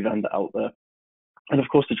much every vendor out there. And of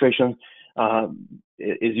course, Tetration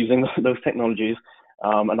is using those technologies.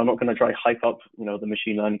 And I'm not going to try hype up, the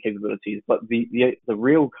machine learning capabilities, but the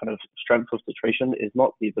real kind of strength of Tetration is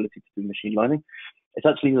not the ability to do machine learning. It's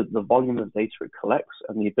actually the volume of data it collects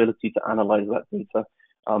and the ability to analyze that data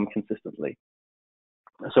consistently.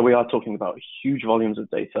 So we are talking about huge volumes of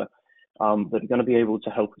data that are going to be able to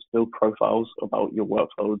help us build profiles about your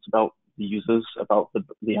workloads, about the users, about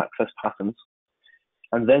the access patterns,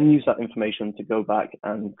 and then use that information to go back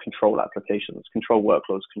and control applications, control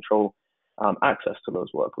workloads, control access to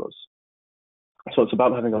those workloads. So it's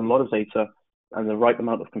about having a lot of data and the right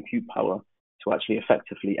amount of compute power to actually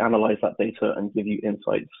effectively analyze that data and give you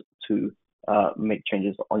insights to make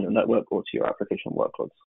changes on your network or to your application workloads.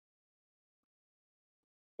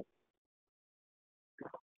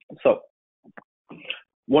 So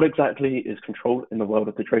what exactly is control in the world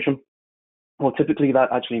of Tetration? Well, typically that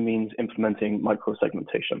actually means implementing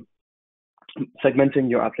microsegmentation. segmenting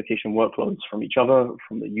your application workloads from each other,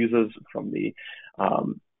 from the users, from the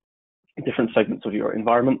different segments of your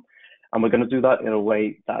environment. And we're going to do that in a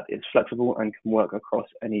way that is flexible and can work across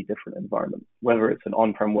any different environment, whether it's an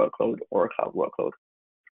on-prem workload or a cloud workload.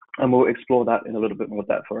 And we'll explore that in a little bit more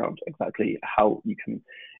depth around exactly how you can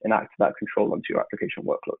enact that control onto your application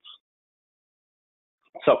workloads.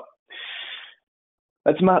 So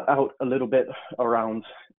let's map out a little bit around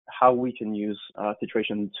how we can use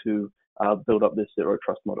Tetration to build up this zero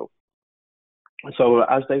trust model. So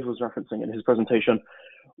as Dave was referencing in his presentation,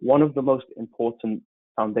 one of the most important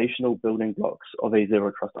foundational building blocks of a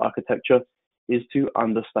zero trust architecture is to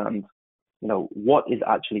understand, what is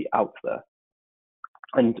actually out there.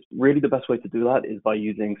 And really the best way to do that is by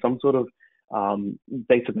using some sort of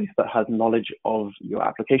database that has knowledge of your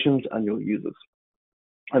applications and your users.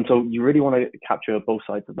 And so you really want to capture both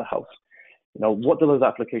sides of the house. What do those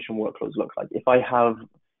application workloads look like? If I have,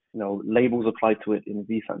 labels applied to it in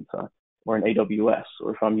vCenter or in AWS,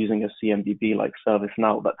 or if I'm using a CMDB like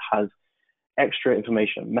ServiceNow that has extra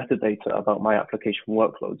information, metadata about my application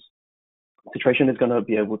workloads, Tetration is going to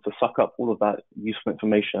be able to suck up all of that useful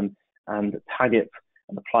information and tag it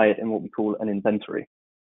and apply it in what we call an inventory.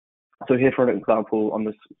 So here, for an example, on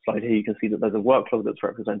this slide here, you can see that there's a workload that's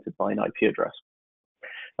represented by an IP address.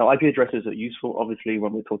 Now, IP addresses are useful, obviously,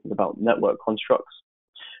 when we're talking about network constructs.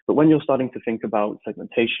 But when you're starting to think about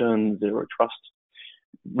segmentation, zero trust,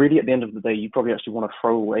 really at the end of the day, you probably actually want to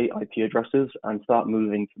throw away IP addresses and start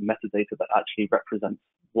moving to metadata that actually represents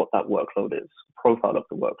what that workload is, the profile of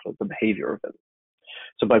the workload, the behavior of it.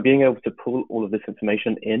 So by being able to pull all of this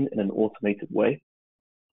information in an automated way,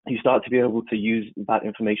 you start to be able to use that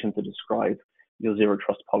information to describe your zero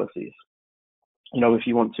trust policies. If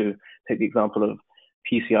you want to take the example of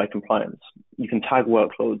PCI compliance, you can tag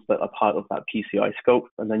workloads that are part of that PCI scope,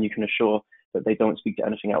 and then you can assure that they don't speak to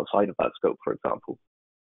anything outside of that scope, for example.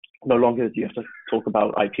 No longer do you have to talk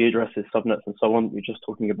about IP addresses, subnets, and so on. You're just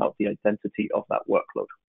talking about the identity of that workload.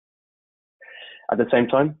 At the same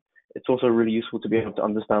time, it's also really useful to be able to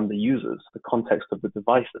understand the users, the context of the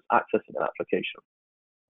device that's accessing an application.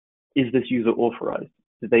 Is this user authorized?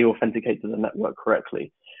 Did they authenticate to the network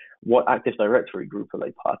correctly? What Active Directory group are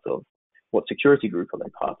they part of? What security group are they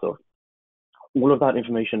part of? All of that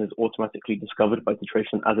information is automatically discovered by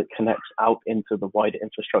Tetration as it connects out into the wider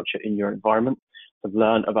infrastructure in your environment to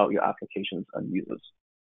learn about your applications and users.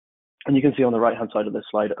 And you can see on the right-hand side of this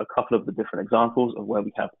slide a couple of the different examples of where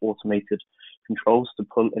we have automated controls to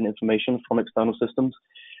pull in information from external systems,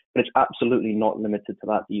 but it's absolutely not limited to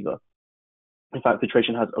that either. In fact,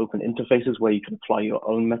 Tetration has open interfaces where you can apply your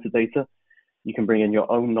own metadata. You can bring in your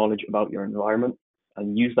own knowledge about your environment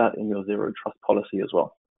and use that in your zero trust policy as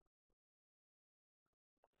well.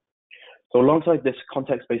 So alongside this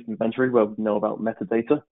context-based inventory where we know about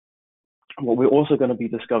metadata, what we're also going to be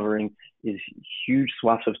discovering is huge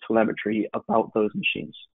swaths of telemetry about those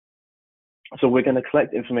machines. So we're going to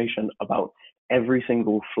collect information about every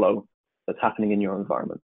single flow that's happening in your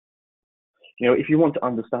environment. If you want to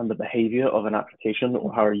understand the behavior of an application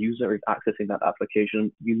or how a user is accessing that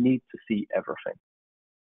application, you need to see everything.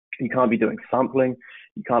 You can't be doing sampling.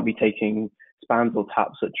 You can't be taking spans or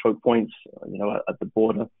taps at choke points, at the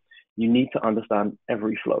border. You need to understand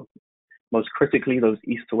every flow. Most critically, those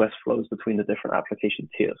east to west flows between the different application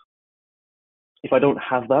tiers. If I don't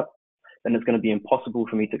have that, then it's going to be impossible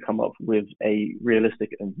for me to come up with a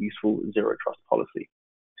realistic and useful zero trust policy.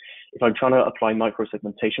 If I'm trying to apply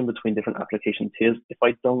micro-segmentation between different application tiers, if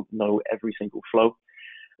I don't know every single flow,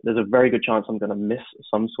 there's a very good chance I'm going to miss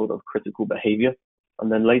some sort of critical behavior. And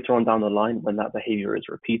then later on down the line, when that behavior is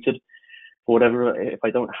repeated, for whatever, if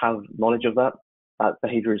I don't have knowledge of that, that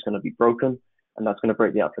behavior is going to be broken, and that's going to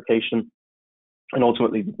break the application. And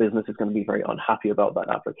ultimately, the business is going to be very unhappy about that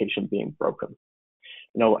application being broken.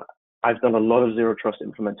 I've done a lot of zero trust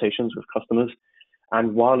implementations with customers.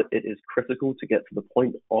 And while it is critical to get to the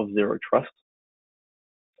point of zero trust,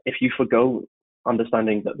 if you forgo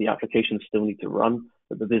understanding that the applications still need to run,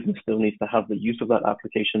 that the business still needs to have the use of that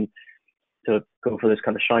application to go for this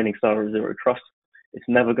kind of shining star of zero trust, it's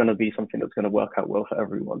never going to be something that's going to work out well for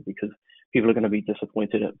everyone, because people are going to be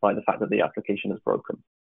disappointed by the fact that the application is broken.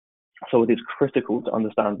 So it is critical to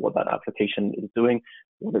understand what that application is doing,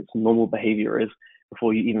 what its normal behavior is,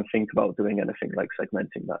 before you even think about doing anything like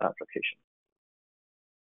segmenting that application.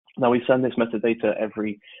 Now, we send this metadata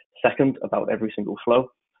every second about every single flow.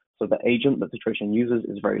 So the agent that Tetration uses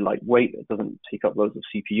is very lightweight. It doesn't take up loads of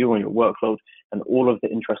CPU on your workload, and all of the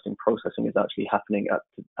interesting processing is actually happening at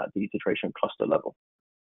the Tetration cluster level.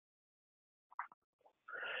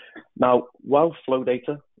 Now, while flow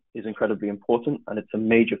data is incredibly important, and it's a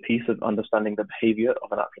major piece of understanding the behavior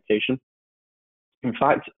of an application, In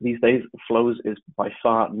fact, these days, flows is by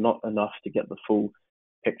far not enough to get the full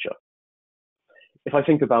picture. If I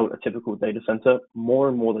think about a typical data center, more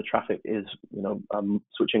and more the traffic is,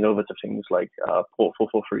 switching over to things like port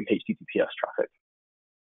 443 HTTPS traffic.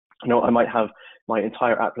 I might have my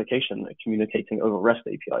entire application communicating over REST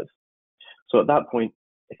APIs. So at that point,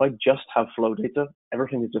 if I just have flow data,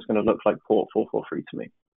 everything is just going to look like port 443 to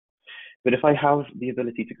me. But if I have the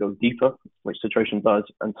ability to go deeper, which Tetration does,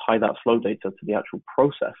 and tie that flow data to the actual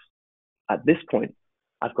process, at this point,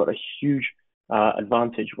 I've got a huge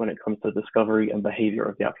advantage when it comes to discovery and behavior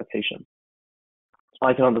of the application.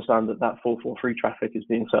 I can understand that 443 traffic is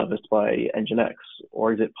being serviced by Nginx,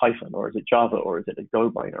 or is it Python, or is it Java, or is it a Go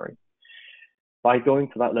binary? By going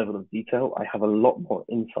to that level of detail, I have a lot more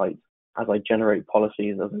insight as I generate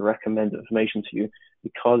policies, as I recommend information to you,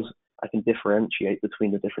 because I can differentiate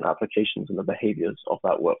between the different applications and the behaviors of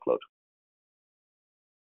that workload.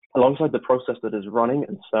 Alongside the process that is running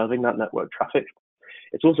and serving that network traffic,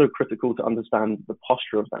 it's also critical to understand the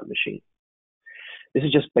posture of that machine. This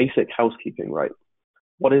is just basic housekeeping, right?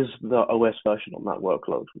 What is the OS version on that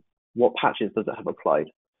workload? What patches does it have applied?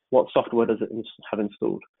 What software does it have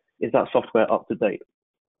installed? Is that software up to date?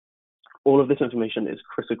 All of this information is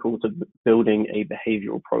critical to building a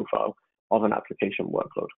behavioral profile of an application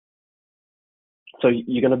workload. So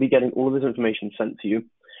you're going to be getting all of this information sent to you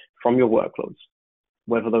from your workloads,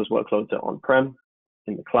 whether those workloads are on-prem,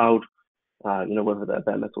 in the cloud, whether they're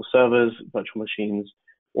bare metal servers, virtual machines,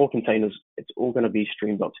 or containers. It's all going to be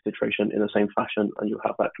streamed up to Tetration in the same fashion, and you'll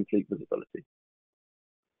have that complete visibility.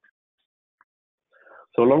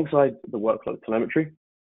 So alongside the workload telemetry,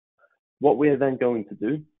 what we're then going to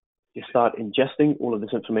do is start ingesting all of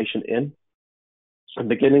this information in and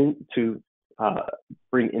beginning to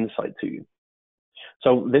bring insight to you.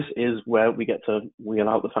 So this is where we get to wheel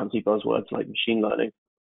out the fancy buzzwords like machine learning,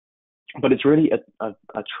 but it's really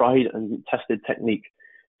a tried and tested technique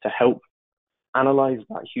to help analyze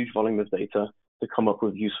that huge volume of data to come up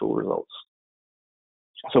with useful results.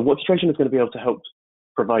 So what Tetration is going to be able to help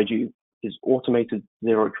provide you is automated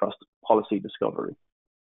zero trust policy discovery.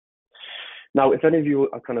 Now, if any of you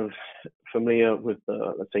are kind of familiar with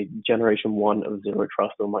the, let's say, generation 1 of zero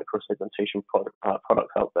trust or microsegmentation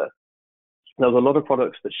products out there, there's a lot of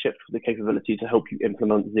products that ship the capability to help you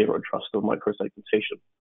implement zero trust or microsegmentation.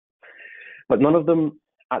 But none of them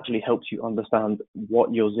actually helps you understand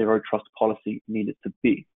what your zero trust policy needed to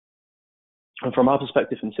be. And from our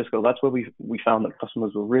perspective in Cisco, that's where we found that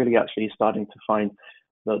customers were really actually starting to find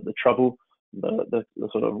the trouble, the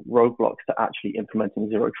sort of roadblocks to actually implementing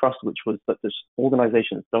zero trust, which was that this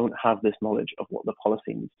organizations don't have this knowledge of what the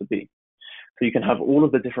policy needs to be. So you can have all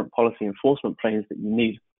of the different policy enforcement planes that you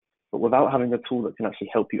need, but without having a tool that can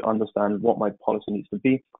actually help you understand what my policy needs to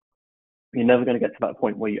be, you're never going to get to that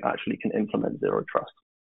point where you actually can implement zero trust.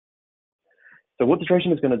 So what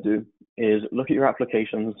Tetration is going to do is look at your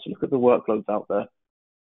applications, look at the workloads out there,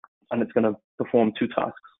 and it's going to perform two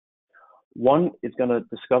tasks. One is going to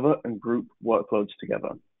discover and group workloads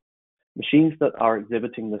together. Machines that are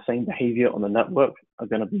exhibiting the same behavior on the network are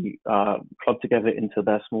going to be clubbed together into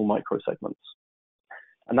their small microsegments.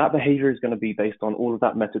 And that behavior is going to be based on all of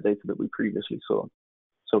that metadata that we previously saw.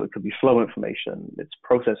 So it could be flow information, it's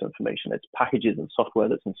process information, it's packages and software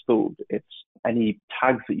that's installed, it's any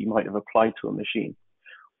tags that you might have applied to a machine.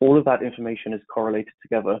 All of that information is correlated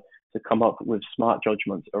together to come up with smart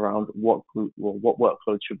judgments around what group or what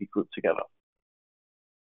workloads should be grouped together.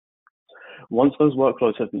 Once those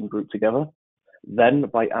workloads have been grouped together, then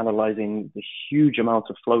by analyzing the huge amount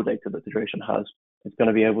of flow data that Tetration has, it's going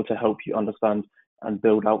to be able to help you understand and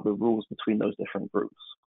build out the rules between those different groups.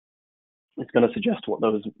 It's going to suggest what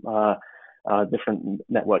those different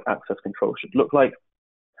network access controls should look like.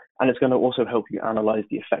 And it's going to also help you analyze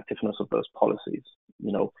the effectiveness of those policies.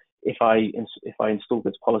 If I install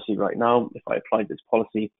this policy right now, if I apply this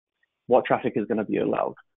policy, what traffic is going to be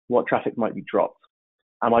allowed? What traffic might be dropped?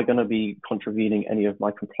 Am I going to be contravening any of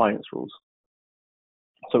my compliance rules?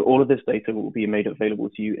 So all of this data will be made available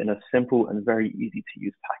to you in a simple and very easy to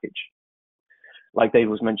use package. Like Dave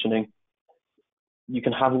was mentioning, you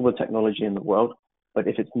can have all the technology in the world, but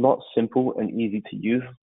if it's not simple and easy to use,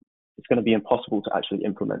 it's going to be impossible to actually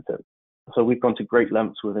implement it. So we've gone to great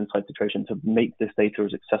lengths with Inside Tetration to make this data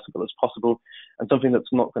as accessible as possible, and something that's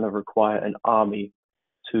not going to require an army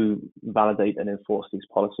to validate and enforce these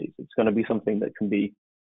policies. It's going to be something that can be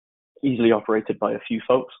easily operated by a few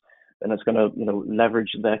folks, and it's going to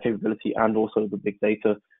leverage their capability and also the big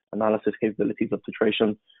data analysis capabilities of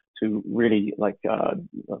Tetration to really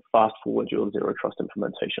fast forward your zero trust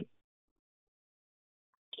implementation.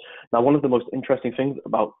 Now, one of the most interesting things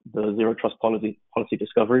about the zero trust policy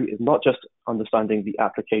discovery is not just understanding the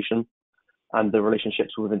application and the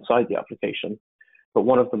relationships within inside the application, but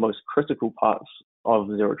one of the most critical parts of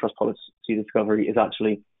zero trust policy discovery is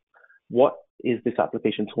actually what is this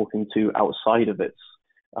application talking to outside of its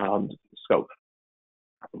scope?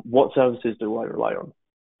 What services do I rely on?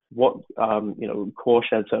 What core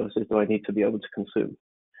shared services do I need to be able to consume?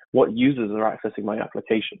 What users are accessing my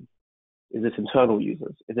application? Is it internal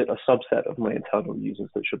users? Is it a subset of my internal users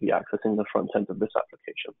that should be accessing the front end of this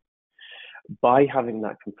application? By having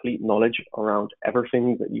that complete knowledge around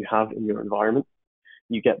everything that you have in your environment,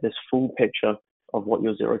 you get this full picture of what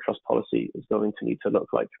your zero trust policy is going to need to look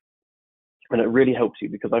like. And it really helps you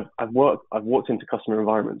because I've walked into customer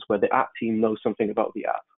environments where the app team knows something about the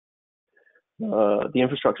app. The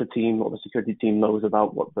infrastructure team or the security team knows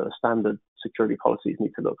about what the standard security policies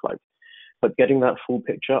need to look like. But getting that full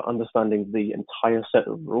picture, understanding the entire set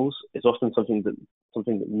of rules is often something that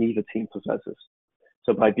neither team possesses.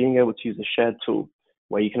 So by being able to use a shared tool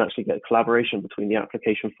where you can actually get collaboration between the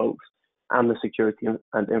application folks and the security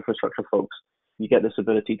and infrastructure folks, you get this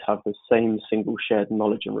ability to have the same single shared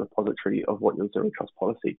knowledge and repository of what your zero trust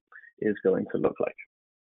policy is going to look like.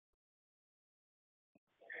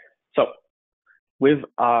 So with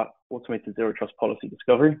our automated zero trust policy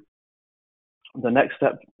discovery, the next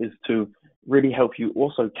step is to really help you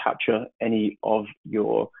also capture any of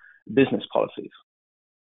your business policies.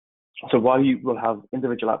 So while you will have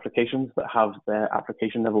individual applications that have their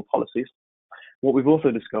application level policies, what we've also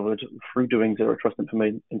discovered through doing zero trust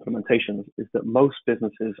implementations is that most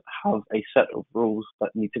businesses have a set of rules that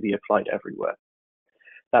need to be applied everywhere.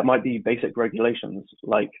 That might be basic regulations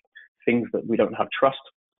like things that we don't have trust,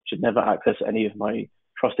 should never access any of my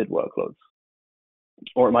trusted workloads.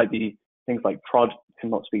 Or it might be things like prod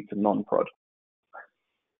cannot speak to non-prod.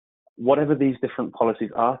 Whatever these different policies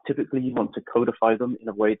are, typically you want to codify them in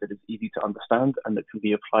a way that is easy to understand and that can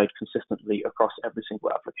be applied consistently across every single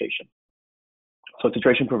application. So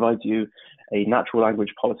Tetration provides you a natural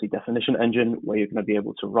language policy definition engine where you're going to be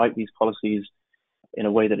able to write these policies in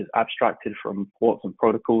a way that is abstracted from ports and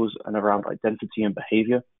protocols and around identity and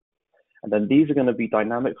behavior. And then these are going to be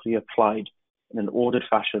dynamically applied in an ordered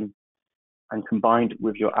fashion and combined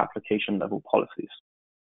with your application level policies.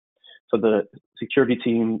 So the security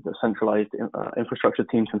team, the centralized infrastructure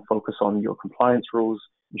team can focus on your compliance rules,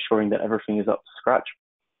 ensuring that everything is up to scratch.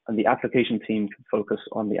 And the application team can focus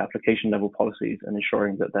on the application level policies and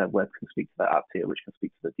ensuring that their web can speak to their app tier, which can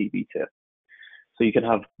speak to the DB tier. So you can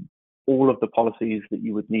have all of the policies that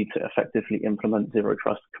you would need to effectively implement zero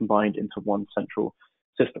trust combined into one central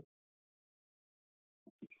system.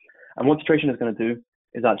 And what Tetration is going to do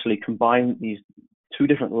is actually combine these two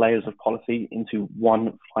different layers of policy into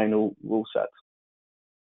one final rule set.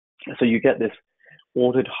 So you get this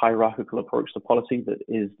ordered hierarchical approach to policy that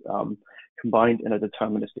is combined in a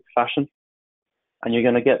deterministic fashion. And you're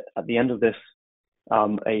going to get at the end of this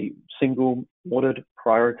a single ordered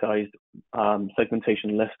prioritized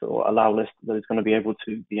segmentation list or allow list that is going to be able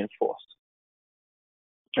to be enforced.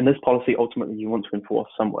 And this policy ultimately you want to enforce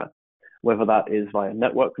somewhere, whether that is via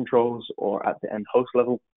network controls or at the end host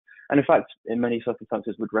level. And in fact, in many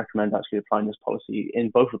circumstances, would recommend actually applying this policy in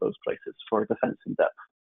both of those places for a defense in depth.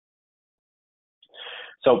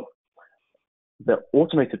 So the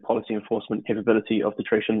automated policy enforcement capability of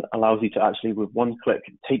Tetration allows you to actually, with one click,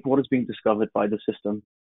 take what is being discovered by the system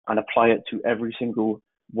and apply it to every single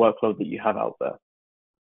workload that you have out there.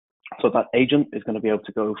 So that agent is going to be able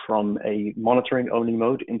to go from a monitoring only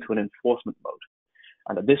mode into an enforcement mode.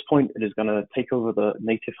 And at this point, it is going to take over the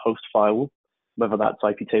native host firewall, whether that's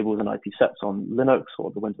IP tables and IP sets on Linux or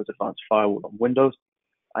the Windows Advanced Firewall on Windows.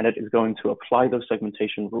 And it is going to apply those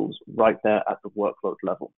segmentation rules right there at the workload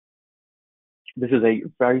level. This is a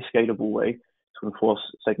very scalable way to enforce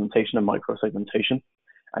segmentation and micro-segmentation,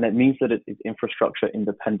 and it means that it is infrastructure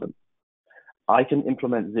independent. I can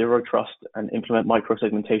implement zero trust and implement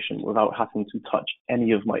micro-segmentation without having to touch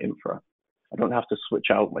any of my infra. I don't have to switch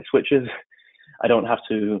out my switches. I don't have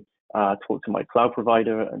to talk to my cloud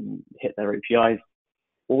provider and hit their APIs.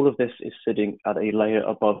 All of this is sitting at a layer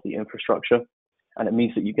above the infrastructure, and it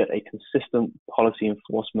means that you get a consistent policy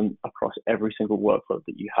enforcement across every single workload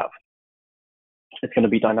that you have. It's going to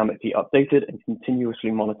be dynamically updated and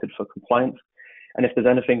continuously monitored for compliance. And if there's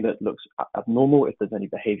anything that looks abnormal, if there's any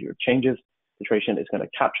behavior changes, Tetration is going to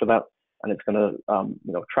capture that, and it's going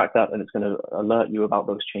to track that, and it's going to alert you about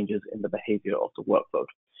those changes in the behavior of the workload.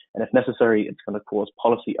 And if necessary, it's going to cause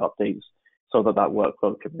policy updates so that that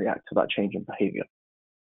workload can react to that change in behavior.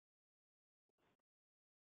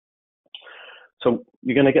 So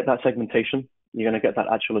you're going to get that segmentation you're going to get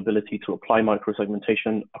that actual ability to apply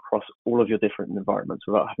microsegmentation across all of your different environments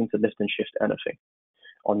without having to lift and shift anything.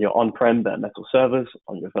 On your on-prem bare metal servers,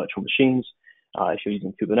 on your virtual machines, if you're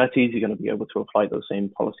using Kubernetes, you're going to be able to apply those same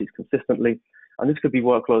policies consistently. And this could be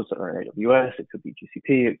workloads that are in AWS, it could be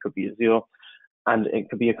GCP, it could be Azure, and it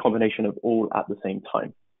could be a combination of all at the same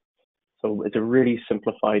time. So it's a really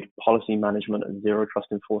simplified policy management and zero trust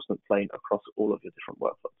enforcement plane across all of your different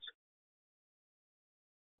workloads.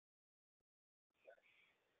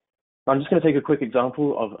 I'm just going to take a quick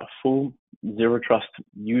example of a full zero trust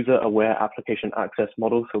user aware application access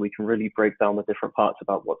model so we can really break down the different parts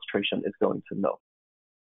about what Tracian is going to know.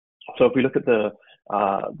 So if we look at the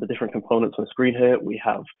different components on the screen here, we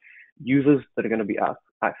have users that are going to be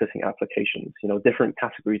accessing applications, different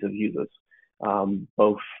categories of users,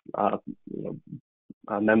 both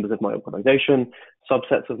members of my organization,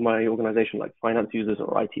 subsets of my organization like finance users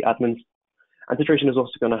or IT admins. And Tracian is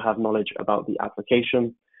also going to have knowledge about the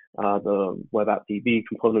application, the web app DB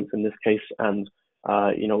components in this case, and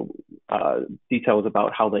details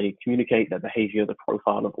about how they communicate, their behavior, the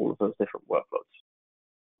profile of all of those different workloads.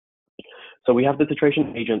 So we have the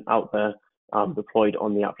Tracian agent out there deployed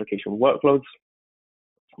on the application workloads.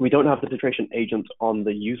 We don't have the Tracian agent on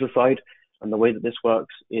the user side, and the way that this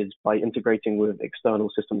works is by integrating with external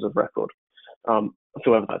systems of record. So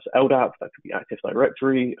whether that's LDAP, that could be Active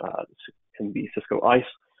Directory, this can be Cisco ICE.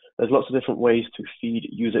 There's lots of different ways to feed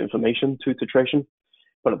user information to Tracian.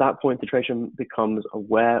 But at that point, Tracian becomes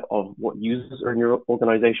aware of what users are in your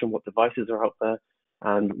organization, what devices are out there,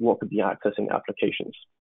 and what could be accessing applications.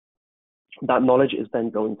 That knowledge is then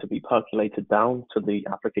going to be percolated down to the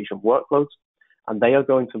application workloads, and they are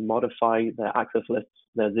going to modify their access lists,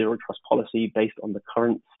 their zero trust policy based on the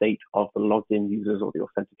current state of the logged in users or the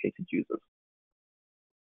authenticated users.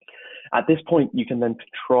 At this point, you can then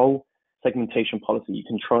control segmentation policy. You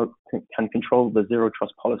can control the zero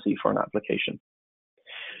trust policy for an application.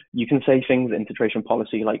 You can say things in Tracian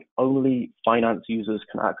policy like only finance users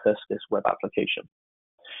can access this web application.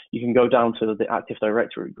 You can go down to the Active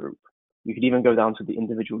Directory group. You could even go down to the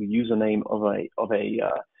individual username of a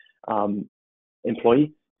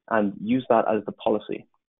employee and use that as the policy.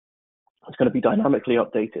 It's going to be dynamically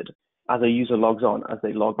updated. As a user logs on, as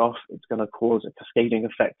they log off, it's going to cause a cascading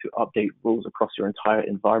effect to update rules across your entire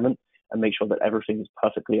environment and make sure that everything is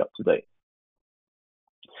perfectly up to date.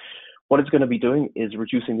 What it's going to be doing is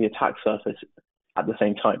reducing the attack surface at the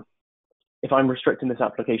same time. If I'm restricting this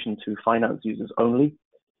application to finance users only,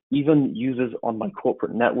 even users on my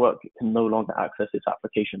corporate network can no longer access this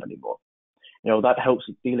application anymore. That helps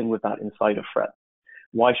dealing with that insider threat.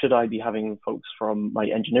 Why should I be having folks from my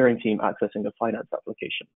engineering team accessing a finance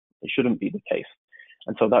application? It shouldn't be the case.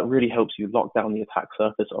 And so that really helps you lock down the attack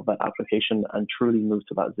surface of that application and truly move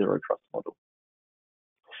to that zero trust model.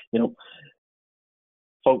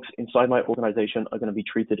 Folks inside my organization are going to be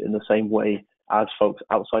treated in the same way as folks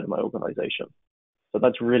outside of my organization. So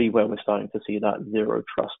that's really where we're starting to see that zero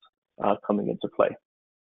trust coming into play.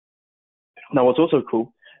 Now, what's also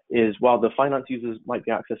cool is while the finance users might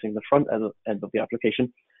be accessing the front end of the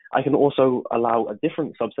application, I can also allow a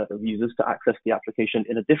different subset of users to access the application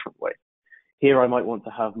in a different way. Here, I might want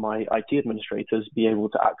to have my IT administrators be able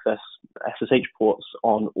to access SSH ports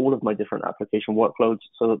on all of my different application workloads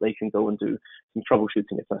so that they can go and do some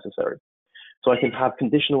troubleshooting if necessary. So I can have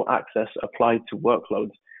conditional access applied to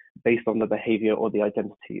workloads based on the behavior or the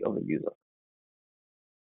identity of a user.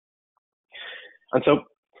 And so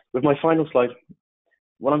with my final slide,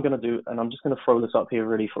 what I'm going to do, and I'm just going to throw this up here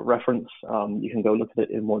really for reference. You can go look at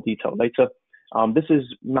it in more detail later. This is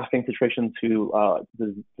mapping Tracian to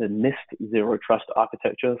the NIST zero trust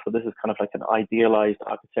architecture. So this is kind of like an idealized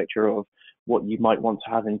architecture of what you might want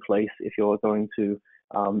to have in place if you're going to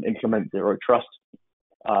implement zero trust.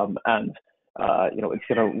 It's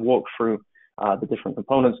going to walk through the different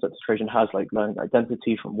components that Tracian has, like learning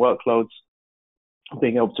identity from workloads,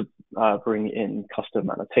 being able to bring in custom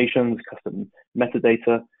annotations, custom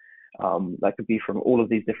metadata. That could be from all of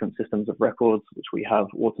these different systems of records, which we have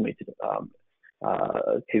automated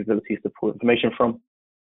capabilities to pull information from.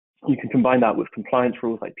 You can combine that with compliance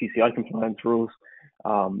rules like PCI compliance rules.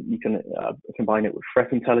 You can combine it with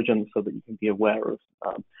threat intelligence so that you can be aware of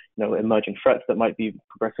emerging threats that might be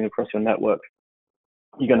progressing across your network.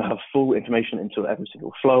 You're going to have full information into every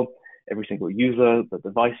single flow, every single user, the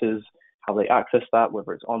devices, how they access that,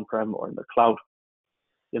 whether it's on-prem or in the cloud.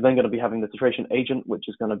 You're then going to be having the Tracian agent, which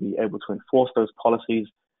is going to be able to enforce those policies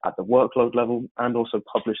at the workload level and also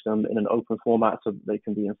publish them in an open format so that they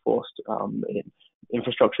can be enforced in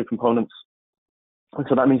infrastructure components. And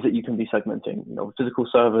so that means that you can be segmenting, physical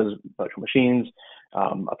servers, virtual machines,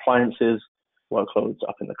 appliances, workloads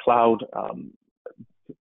up in the cloud,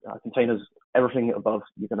 containers, everything above,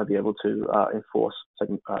 you're going to be able to enforce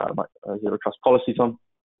zero trust policies on.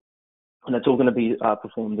 And it's all going to be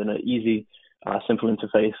performed in an easy, simple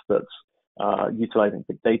interface that's utilizing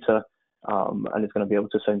big data, and it's going to be able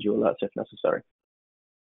to send you alerts if necessary.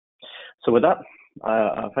 So with that,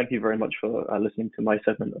 thank you very much for listening to my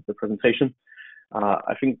segment of the presentation.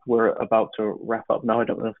 I think we're about to wrap up now. I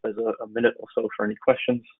don't know if there's a minute or so for any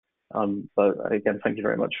questions. But again, thank you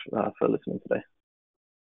very much for listening today.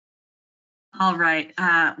 All right.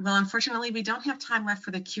 Well, unfortunately, we don't have time left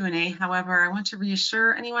for the Q&A. However, I want to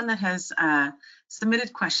reassure anyone that has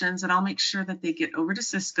submitted questions that I'll make sure that they get over to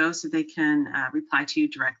Cisco so they can reply to you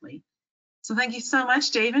directly. So thank you so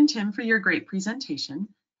much, Dave and Tim, for your great presentation,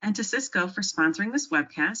 and to Cisco for sponsoring this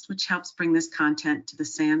webcast, which helps bring this content to the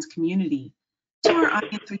SANS community. To our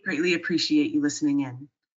audience, we greatly appreciate you listening in.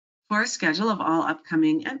 For a schedule of all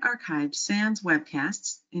upcoming and archived SANS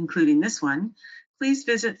webcasts, including this one, please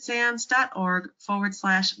visit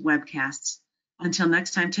sans.org/webcasts. Until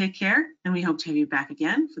next time, take care, and we hope to have you back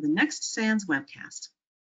again for the next SANS webcast.